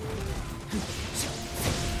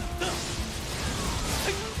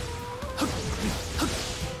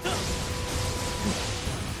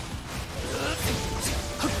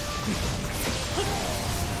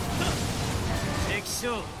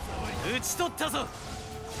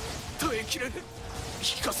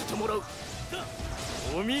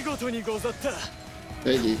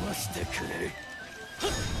 Thank you.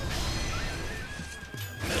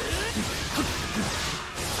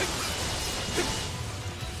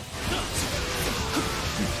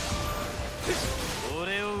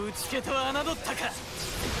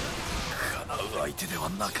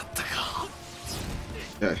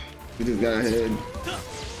 Okay, we just got ahead.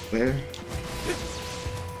 Where?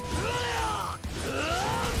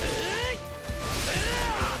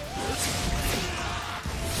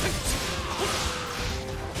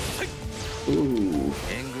 Ooh.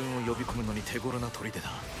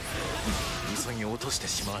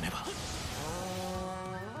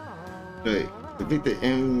 Hey, I think the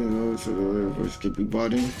end was the first keep you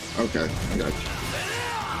bought in. Okay, I got you.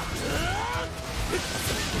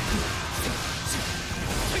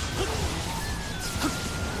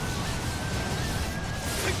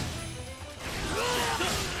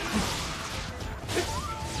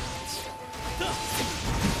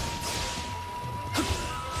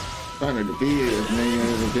 Trying to defeat it as many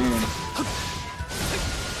as I can.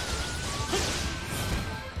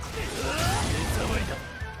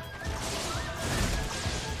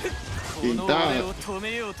 He died.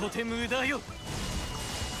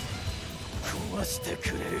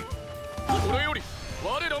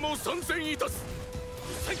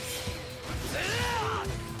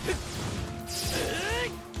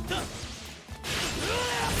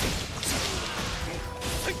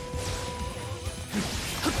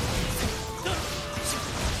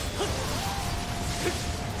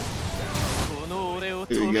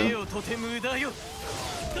 There you go.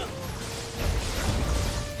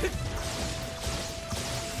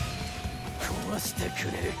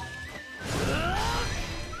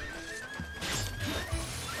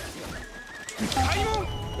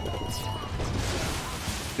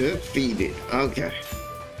 Defeated. Okay.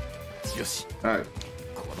 Alright.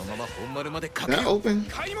 That open?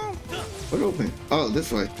 What open? Oh,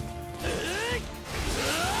 this way.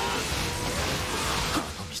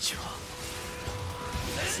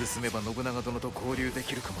 進めば信長殿と合流で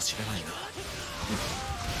きるかもしれないが。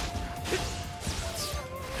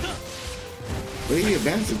Where are you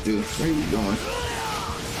advancing to? Where are you going?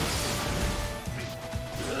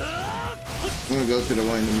 I'm gonna go to the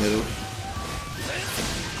one in the middle.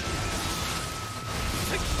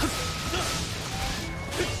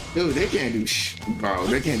 Dude, they can't do bro,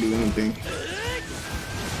 they can't do anything.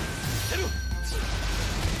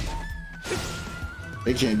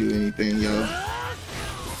 They can't do anything, yo.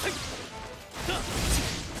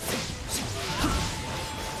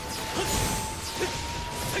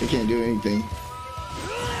 They can't do anything.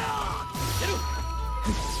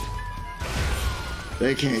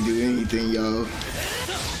 They can't do anything, yo.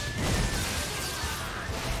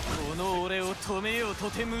 この俺を止めようと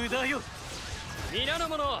て無駄よ。皆の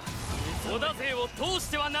者、織田勢を通し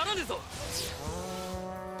てはならぬぞ。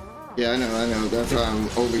 Yeah, I know. That's why I'm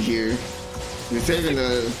over here. He's saving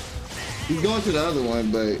the. He's going to the other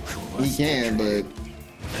one, but he can, but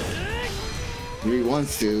he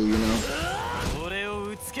wants to, you know. 俺を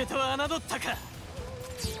うつけと侮ったか。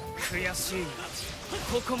悔しいが、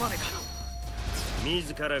ここまでか。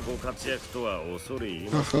 自らご活躍とは恐れ入り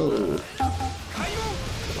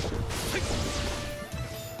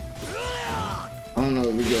I don't know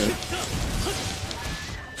if we good.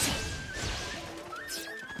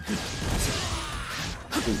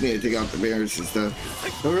 Just need to take out the barriers and stuff.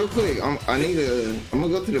 But real quick, I'm gonna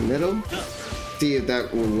go to the middle, see if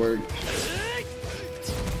that will work.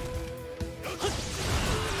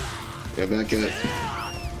 Yeah, back up.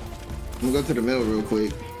 I'm gonna go to the middle real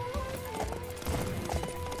quick.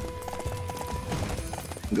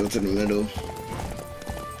 Go to the middle.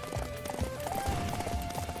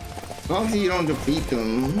 As long as you don't defeat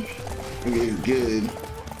them, it's good.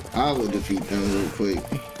 I will defeat them real quick.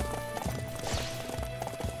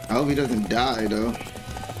 I hope he doesn't die though.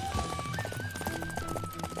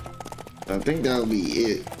 I think that'll be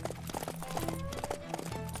it.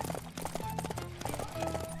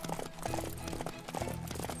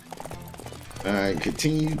 Alright,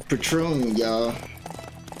 continue patrolling, y'all.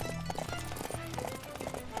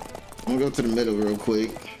 I'm gonna go to the middle real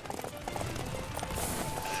quick.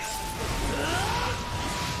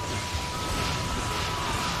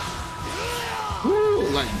 Woo,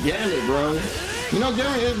 like Gambit, bro. You know,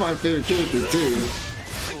 Gambit is my favorite character too.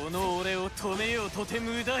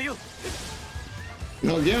 You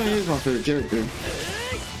know, Gambit is my favorite character.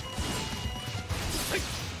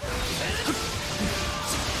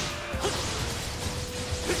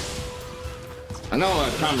 I know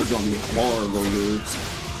our time is gonna be horrible, dude.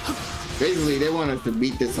 Basically, they want us to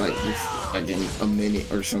beat this like in a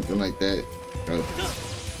minute or something like that.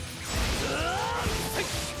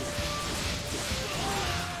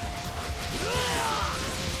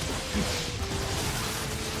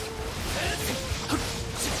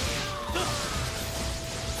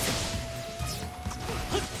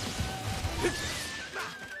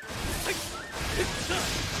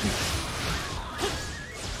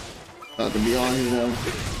 About to be on here now.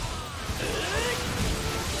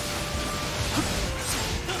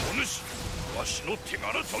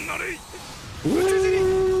 Woo!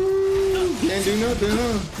 Can't do nothing,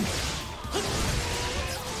 huh?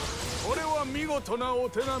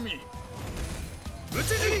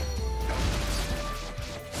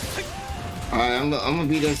 Alright, I'm gonna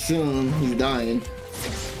beat us soon. He's dying.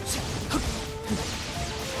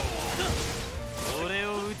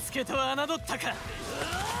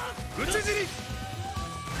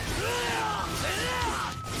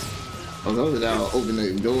 Oh, those that'll open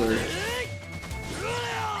the door.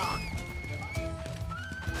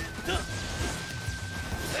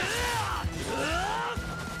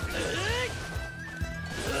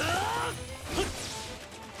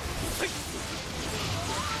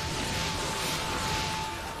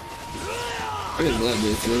 I just love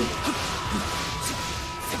this, dude.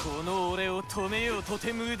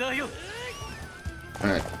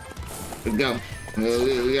 Alright, let's go. We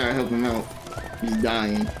gotta help him out. He's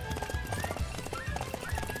dying.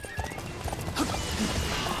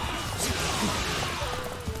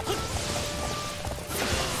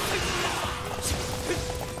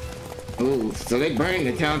 Oh, so they burned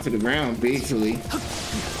the town to the ground, basically.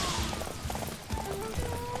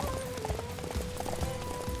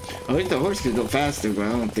 I wish the horse could go faster, but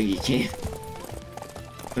I don't think he can.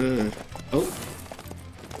 Oh.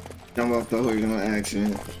 Jump off the horse on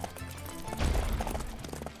accident.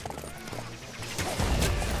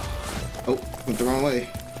 Oh, went the wrong way.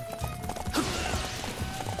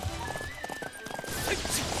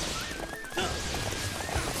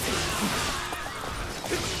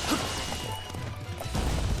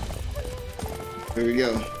 Here we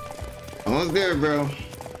go. Almost there, bro.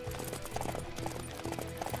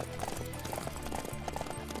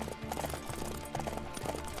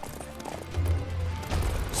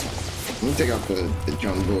 Let me take out the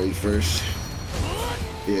jump boys first.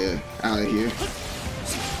 Yeah, out of here.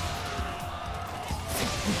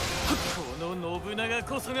 この信長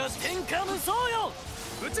こそが天下無双よ。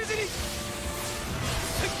討ち死に。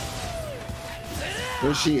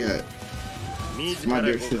Where's she at? 自らご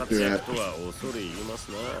活躍とは恐れ入りま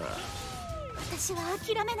すな。私は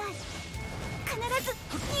諦めない。必ず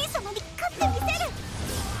兄様に勝ってみせる。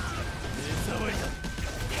目障りだ。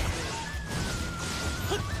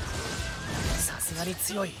さすがに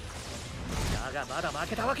強い。だがまだ負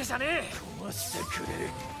けたわけじゃねえ。壊してくれる。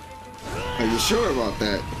 Are you sure about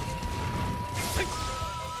that?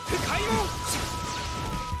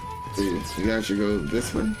 Dude, you guys should go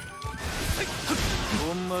this way.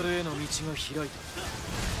 本丸への道が開い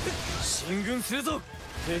た。進軍するぞ。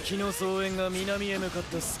敵の総援が南へ向かっ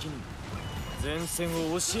た隙に前線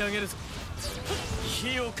を押し上げるぞ。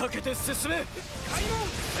火をかけて進め。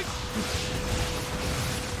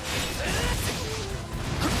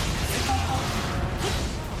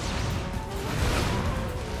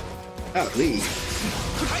 Oh, leave.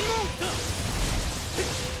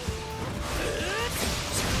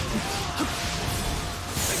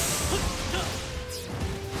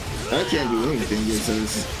 I can't do anything against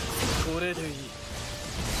us.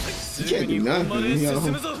 You can't do nothing, you know.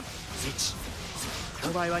 お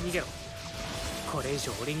前は逃げろ。これ以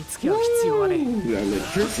上俺に付き合う必要はねえ。 Ooh, that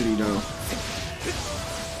electricity though.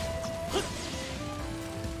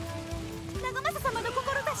 長政様の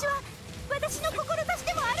志は私の志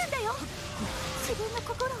でもあるんだよ。自分の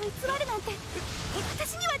心を偽るなんて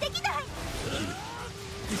私にはできない。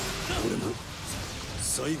俺も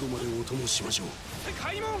最後までお供しましょう。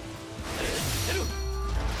開門。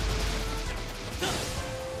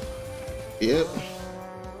 Yep.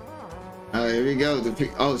 Alright, here we go.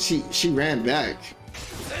 Oh, she ran back.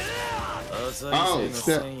 Oh,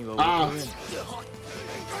 step. Ah.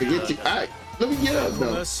 To get you. Alright, let me get up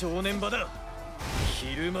though.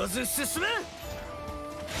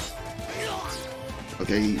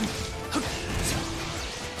 Okay.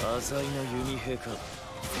 浅井の弓兵か。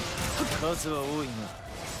数は多いが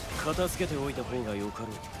片付けておいた方がよかろ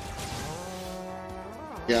う。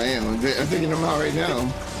 Yeah, I am. I'm taking them out right now.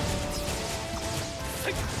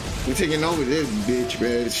 We're taking over this bitch,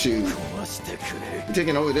 man. Shoot. We're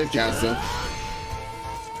taking over this castle.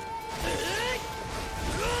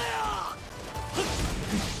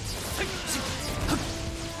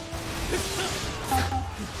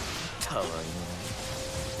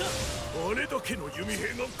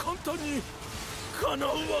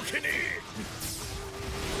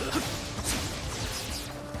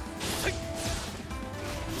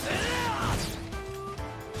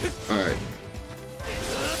 Alright.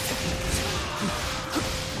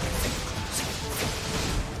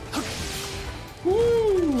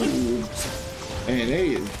 Woo! Man, they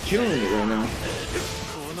is killing it right now.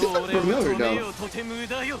 This looks familiar though.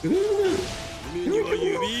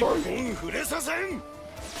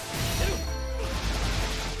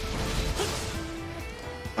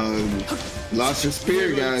 Lost your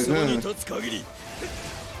spear, guys, huh?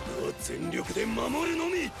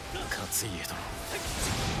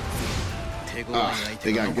 Ah,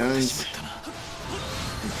 they got guns.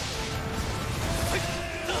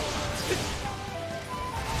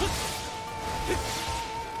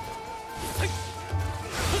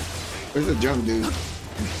 Where's the jump dude?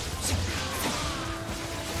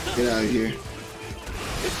 Get out of here.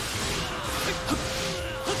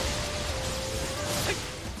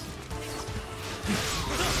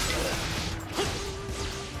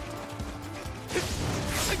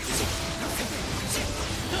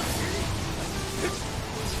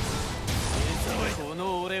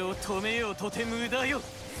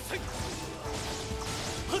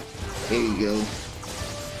 There you go.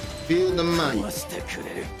 Feel the might.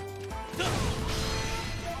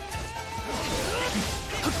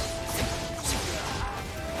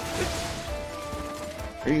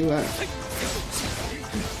 Where you at?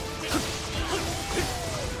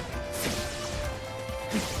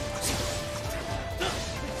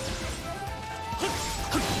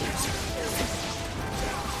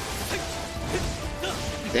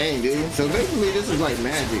 Dang, dude. So basically this is like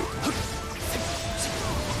magic.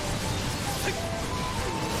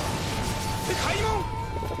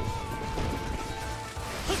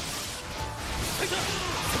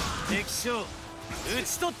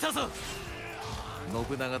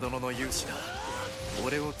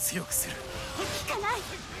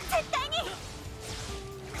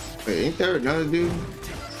 Wait, ain't there another dude?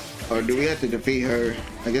 Or do we have to defeat her?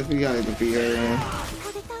 I guess we gotta defeat her, man.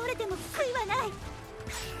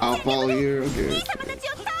 I'll follow you, okay.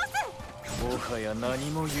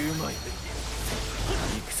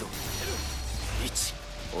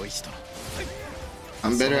 お石殿。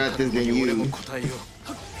 I'm better at this than you. 俺も答えよう。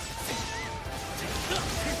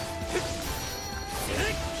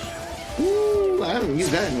 Ooh, I haven't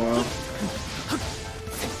used that in a while.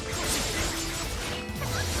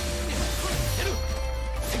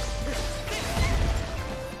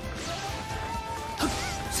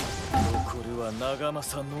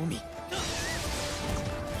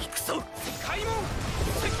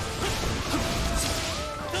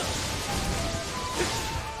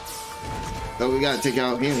 So we gotta take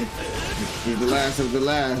out him. He's the last of the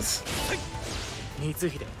last.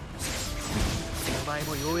 光秀、お前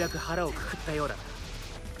もようやく腹をくくったようだ。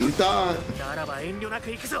 You thought? ならば遠慮な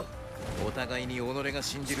く行くぞ。お互いに己が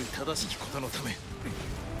信じる正しきことのため。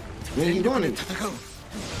 Where you going? 戦う。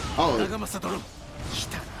 Oh, 長政殿。来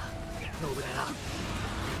たな、信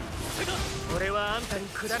長。俺はあんたに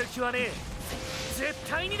下る気はねえ。絶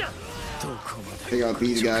対にだ。どこまで。 take out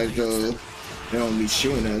these guys though. They don't be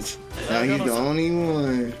shooting us. Now he's the only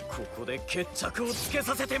one. ここで決着をつけ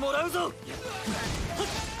させてもらうぞ。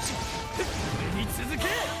に続け。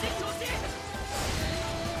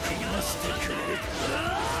壊してくれ。燃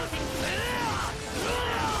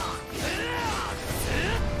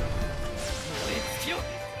え尽きろ。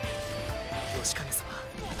吉影様、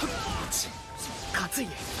勝家。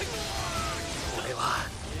俺は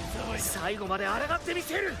最後まで抗ってみ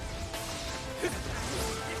せる。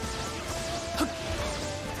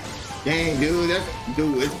 Dang, dude,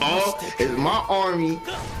 it's my army,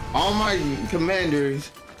 all my commanders,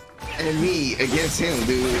 and me against him,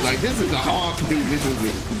 dude. Like, this is a hard dude.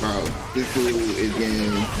 Bro, this dude is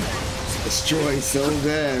getting destroyed so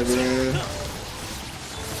bad, man.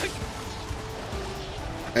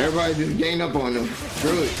 Everybody just gained up on him.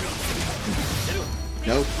 Screw it.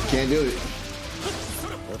 Nope, can't do it.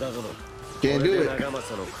 Can't do it.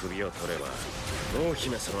 濃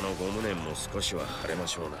姫様のご無念も少しは晴れま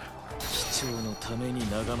しょうな。貴重のために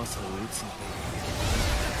長政を討つのだ。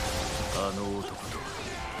あの男と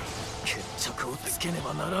決着をつけね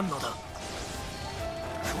ばならんのだ。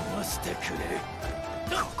壊してくれ。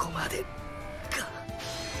ここまでか。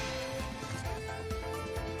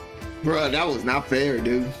 Bro, that was not fair,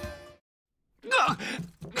 dude.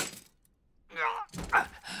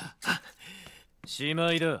 し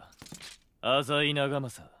まいだ、浅井長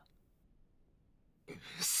政。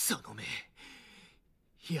 その目、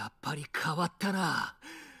やっぱり変わったな。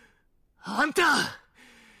あんた。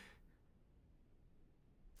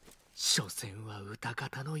所詮は歌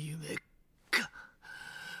方の夢か。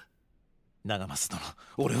長政殿、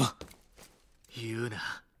俺は。言う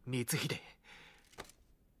な、光秀。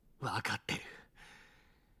分かってる。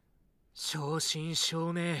正真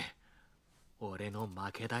正銘、俺の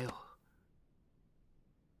負けだよ。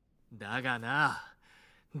だがな、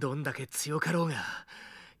どんだけ強かろうが、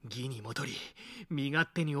義に戻り身勝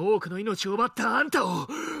手に多くの命を奪ったあんたを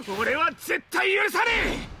俺は絶対許さね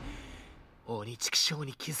え。鬼畜生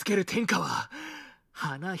に気づける天下は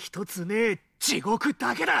花一つねえ地獄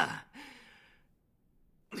だけだ。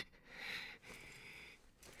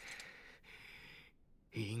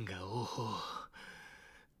因果応報、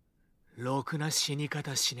ろくな死に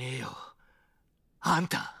方しねえよあん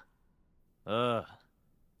た。ああ、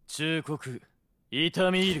忠告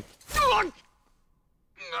痛み入る。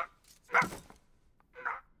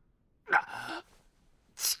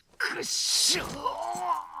ちくしょう。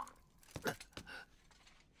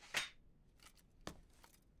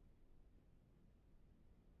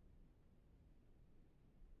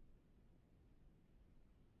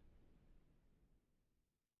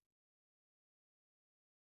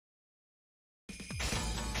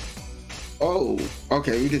Oh,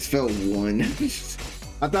 okay, we just fell one.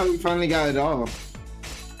 I thought we finally got it all.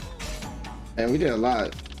 And we did a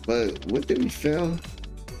lot, but what did we fail?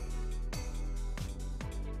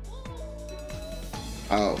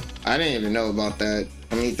 Oh, I didn't even know about that.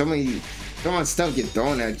 I mean, so much stuff get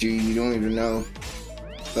thrown at you, you don't even know.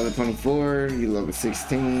 Level 24, you level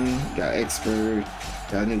 16, got expert,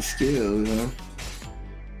 got new skills, huh?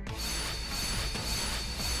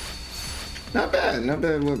 Not bad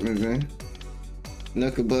weapons, man.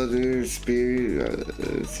 Knuckle buzzer, spear,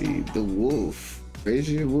 let's see, the wolf. Raise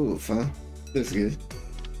your wolf, huh? That's good.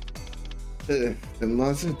 The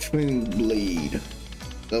monster twin blade.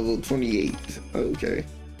 Level 28. Okay.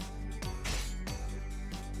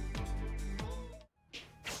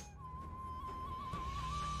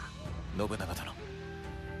 Nobunaga殿、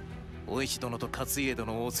お石殿と勝家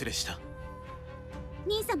殿をお連れした。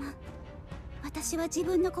兄様、私は自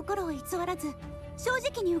分の心を偽らず正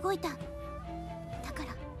直に動いた。だか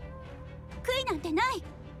ら悔いなんてない。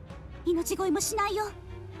命乞いもしないよ。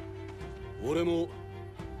俺も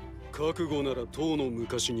覚悟ならとうの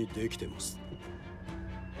昔にできてます。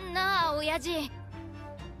なあ親父、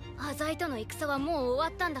浅井との戦はもう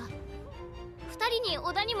終わったんだ。二人に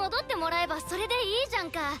織田に戻ってもらえばそれでいいじゃ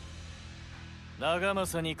んか。長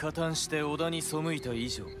政に加担して織田に背いた以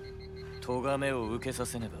上、咎めを受けさ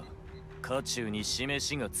せねば家中に示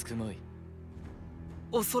しがつくまい。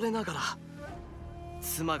恐れながら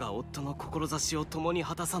妻が夫の志を共に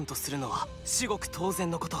果たさんとするのは至極当然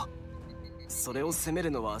のこと。それを責め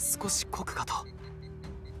るのは少し酷かと。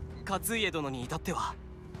勝家殿に至っては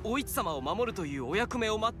お市様を守るというお役目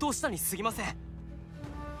を全うしたに過ぎません。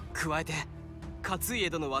加えて勝家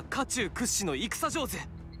殿は家中屈指の戦上手。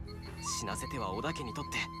死なせては織田家にとっ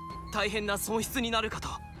て大変な損失になるかと。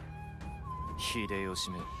秀吉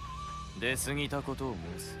め、出過ぎたことを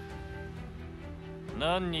申す。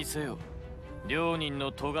何にせよ両人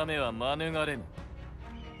の咎めは免れぬ。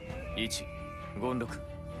一、権六、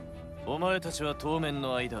お前たちは当面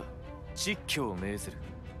の間蟄居を命ずる。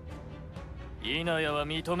稲谷は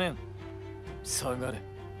認めん。下がれ。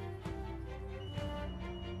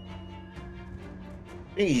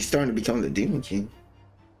I think he's starting to become the Demon King.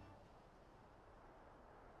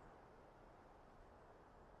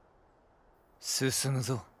 進む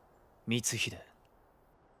ぞ、光秀。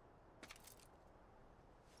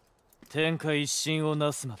天下一新を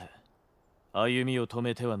なすまで歩みを止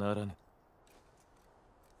めてはならぬ。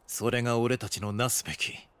それが俺たちのなすべ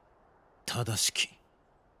き正しき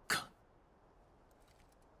か。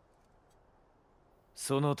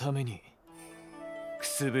そのためにく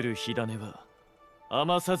すぶる火種は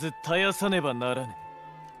余さず絶やさねばならぬ。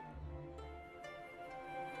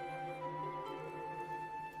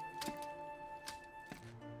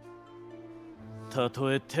た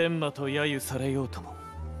とえ天馬と揶揄されようとも、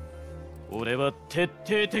俺は徹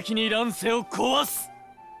底的に乱世を壊す。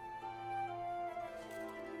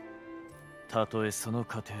たとえその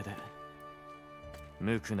過程で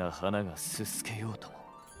無垢な花がすすけようとも。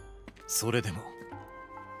それでも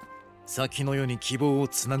先の世に希望を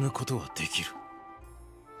つなぐことはできる。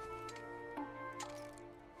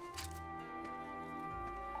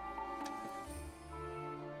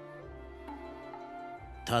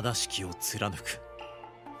正しきを貫く。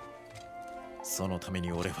そのため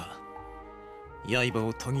に俺は刃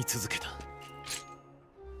を研ぎ続けた。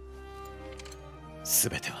す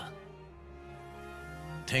べては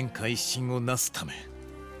天下一新をなすため。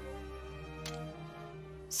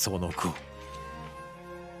その後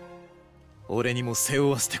俺にも背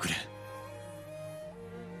負わせてくれ。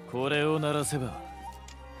これを鳴らせば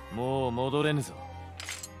もう戻れぬぞ。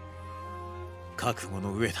覚悟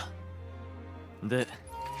の上だ。で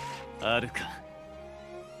あるか。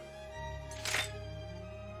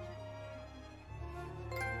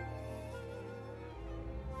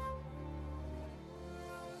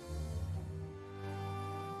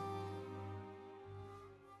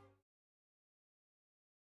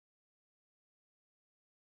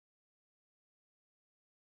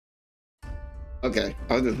Okay,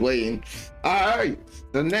 I was just waiting. All right,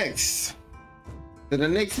 the next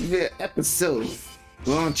episode,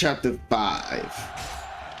 we're on chapter 5.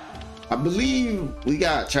 I believe we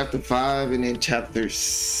got chapter 5 and then chapter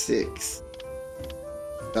 6.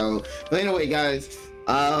 So, but anyway, guys,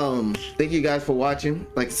 thank you guys for watching.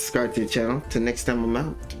 Like, subscribe to the channel. Till next time I'm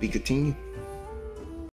out, to be continued.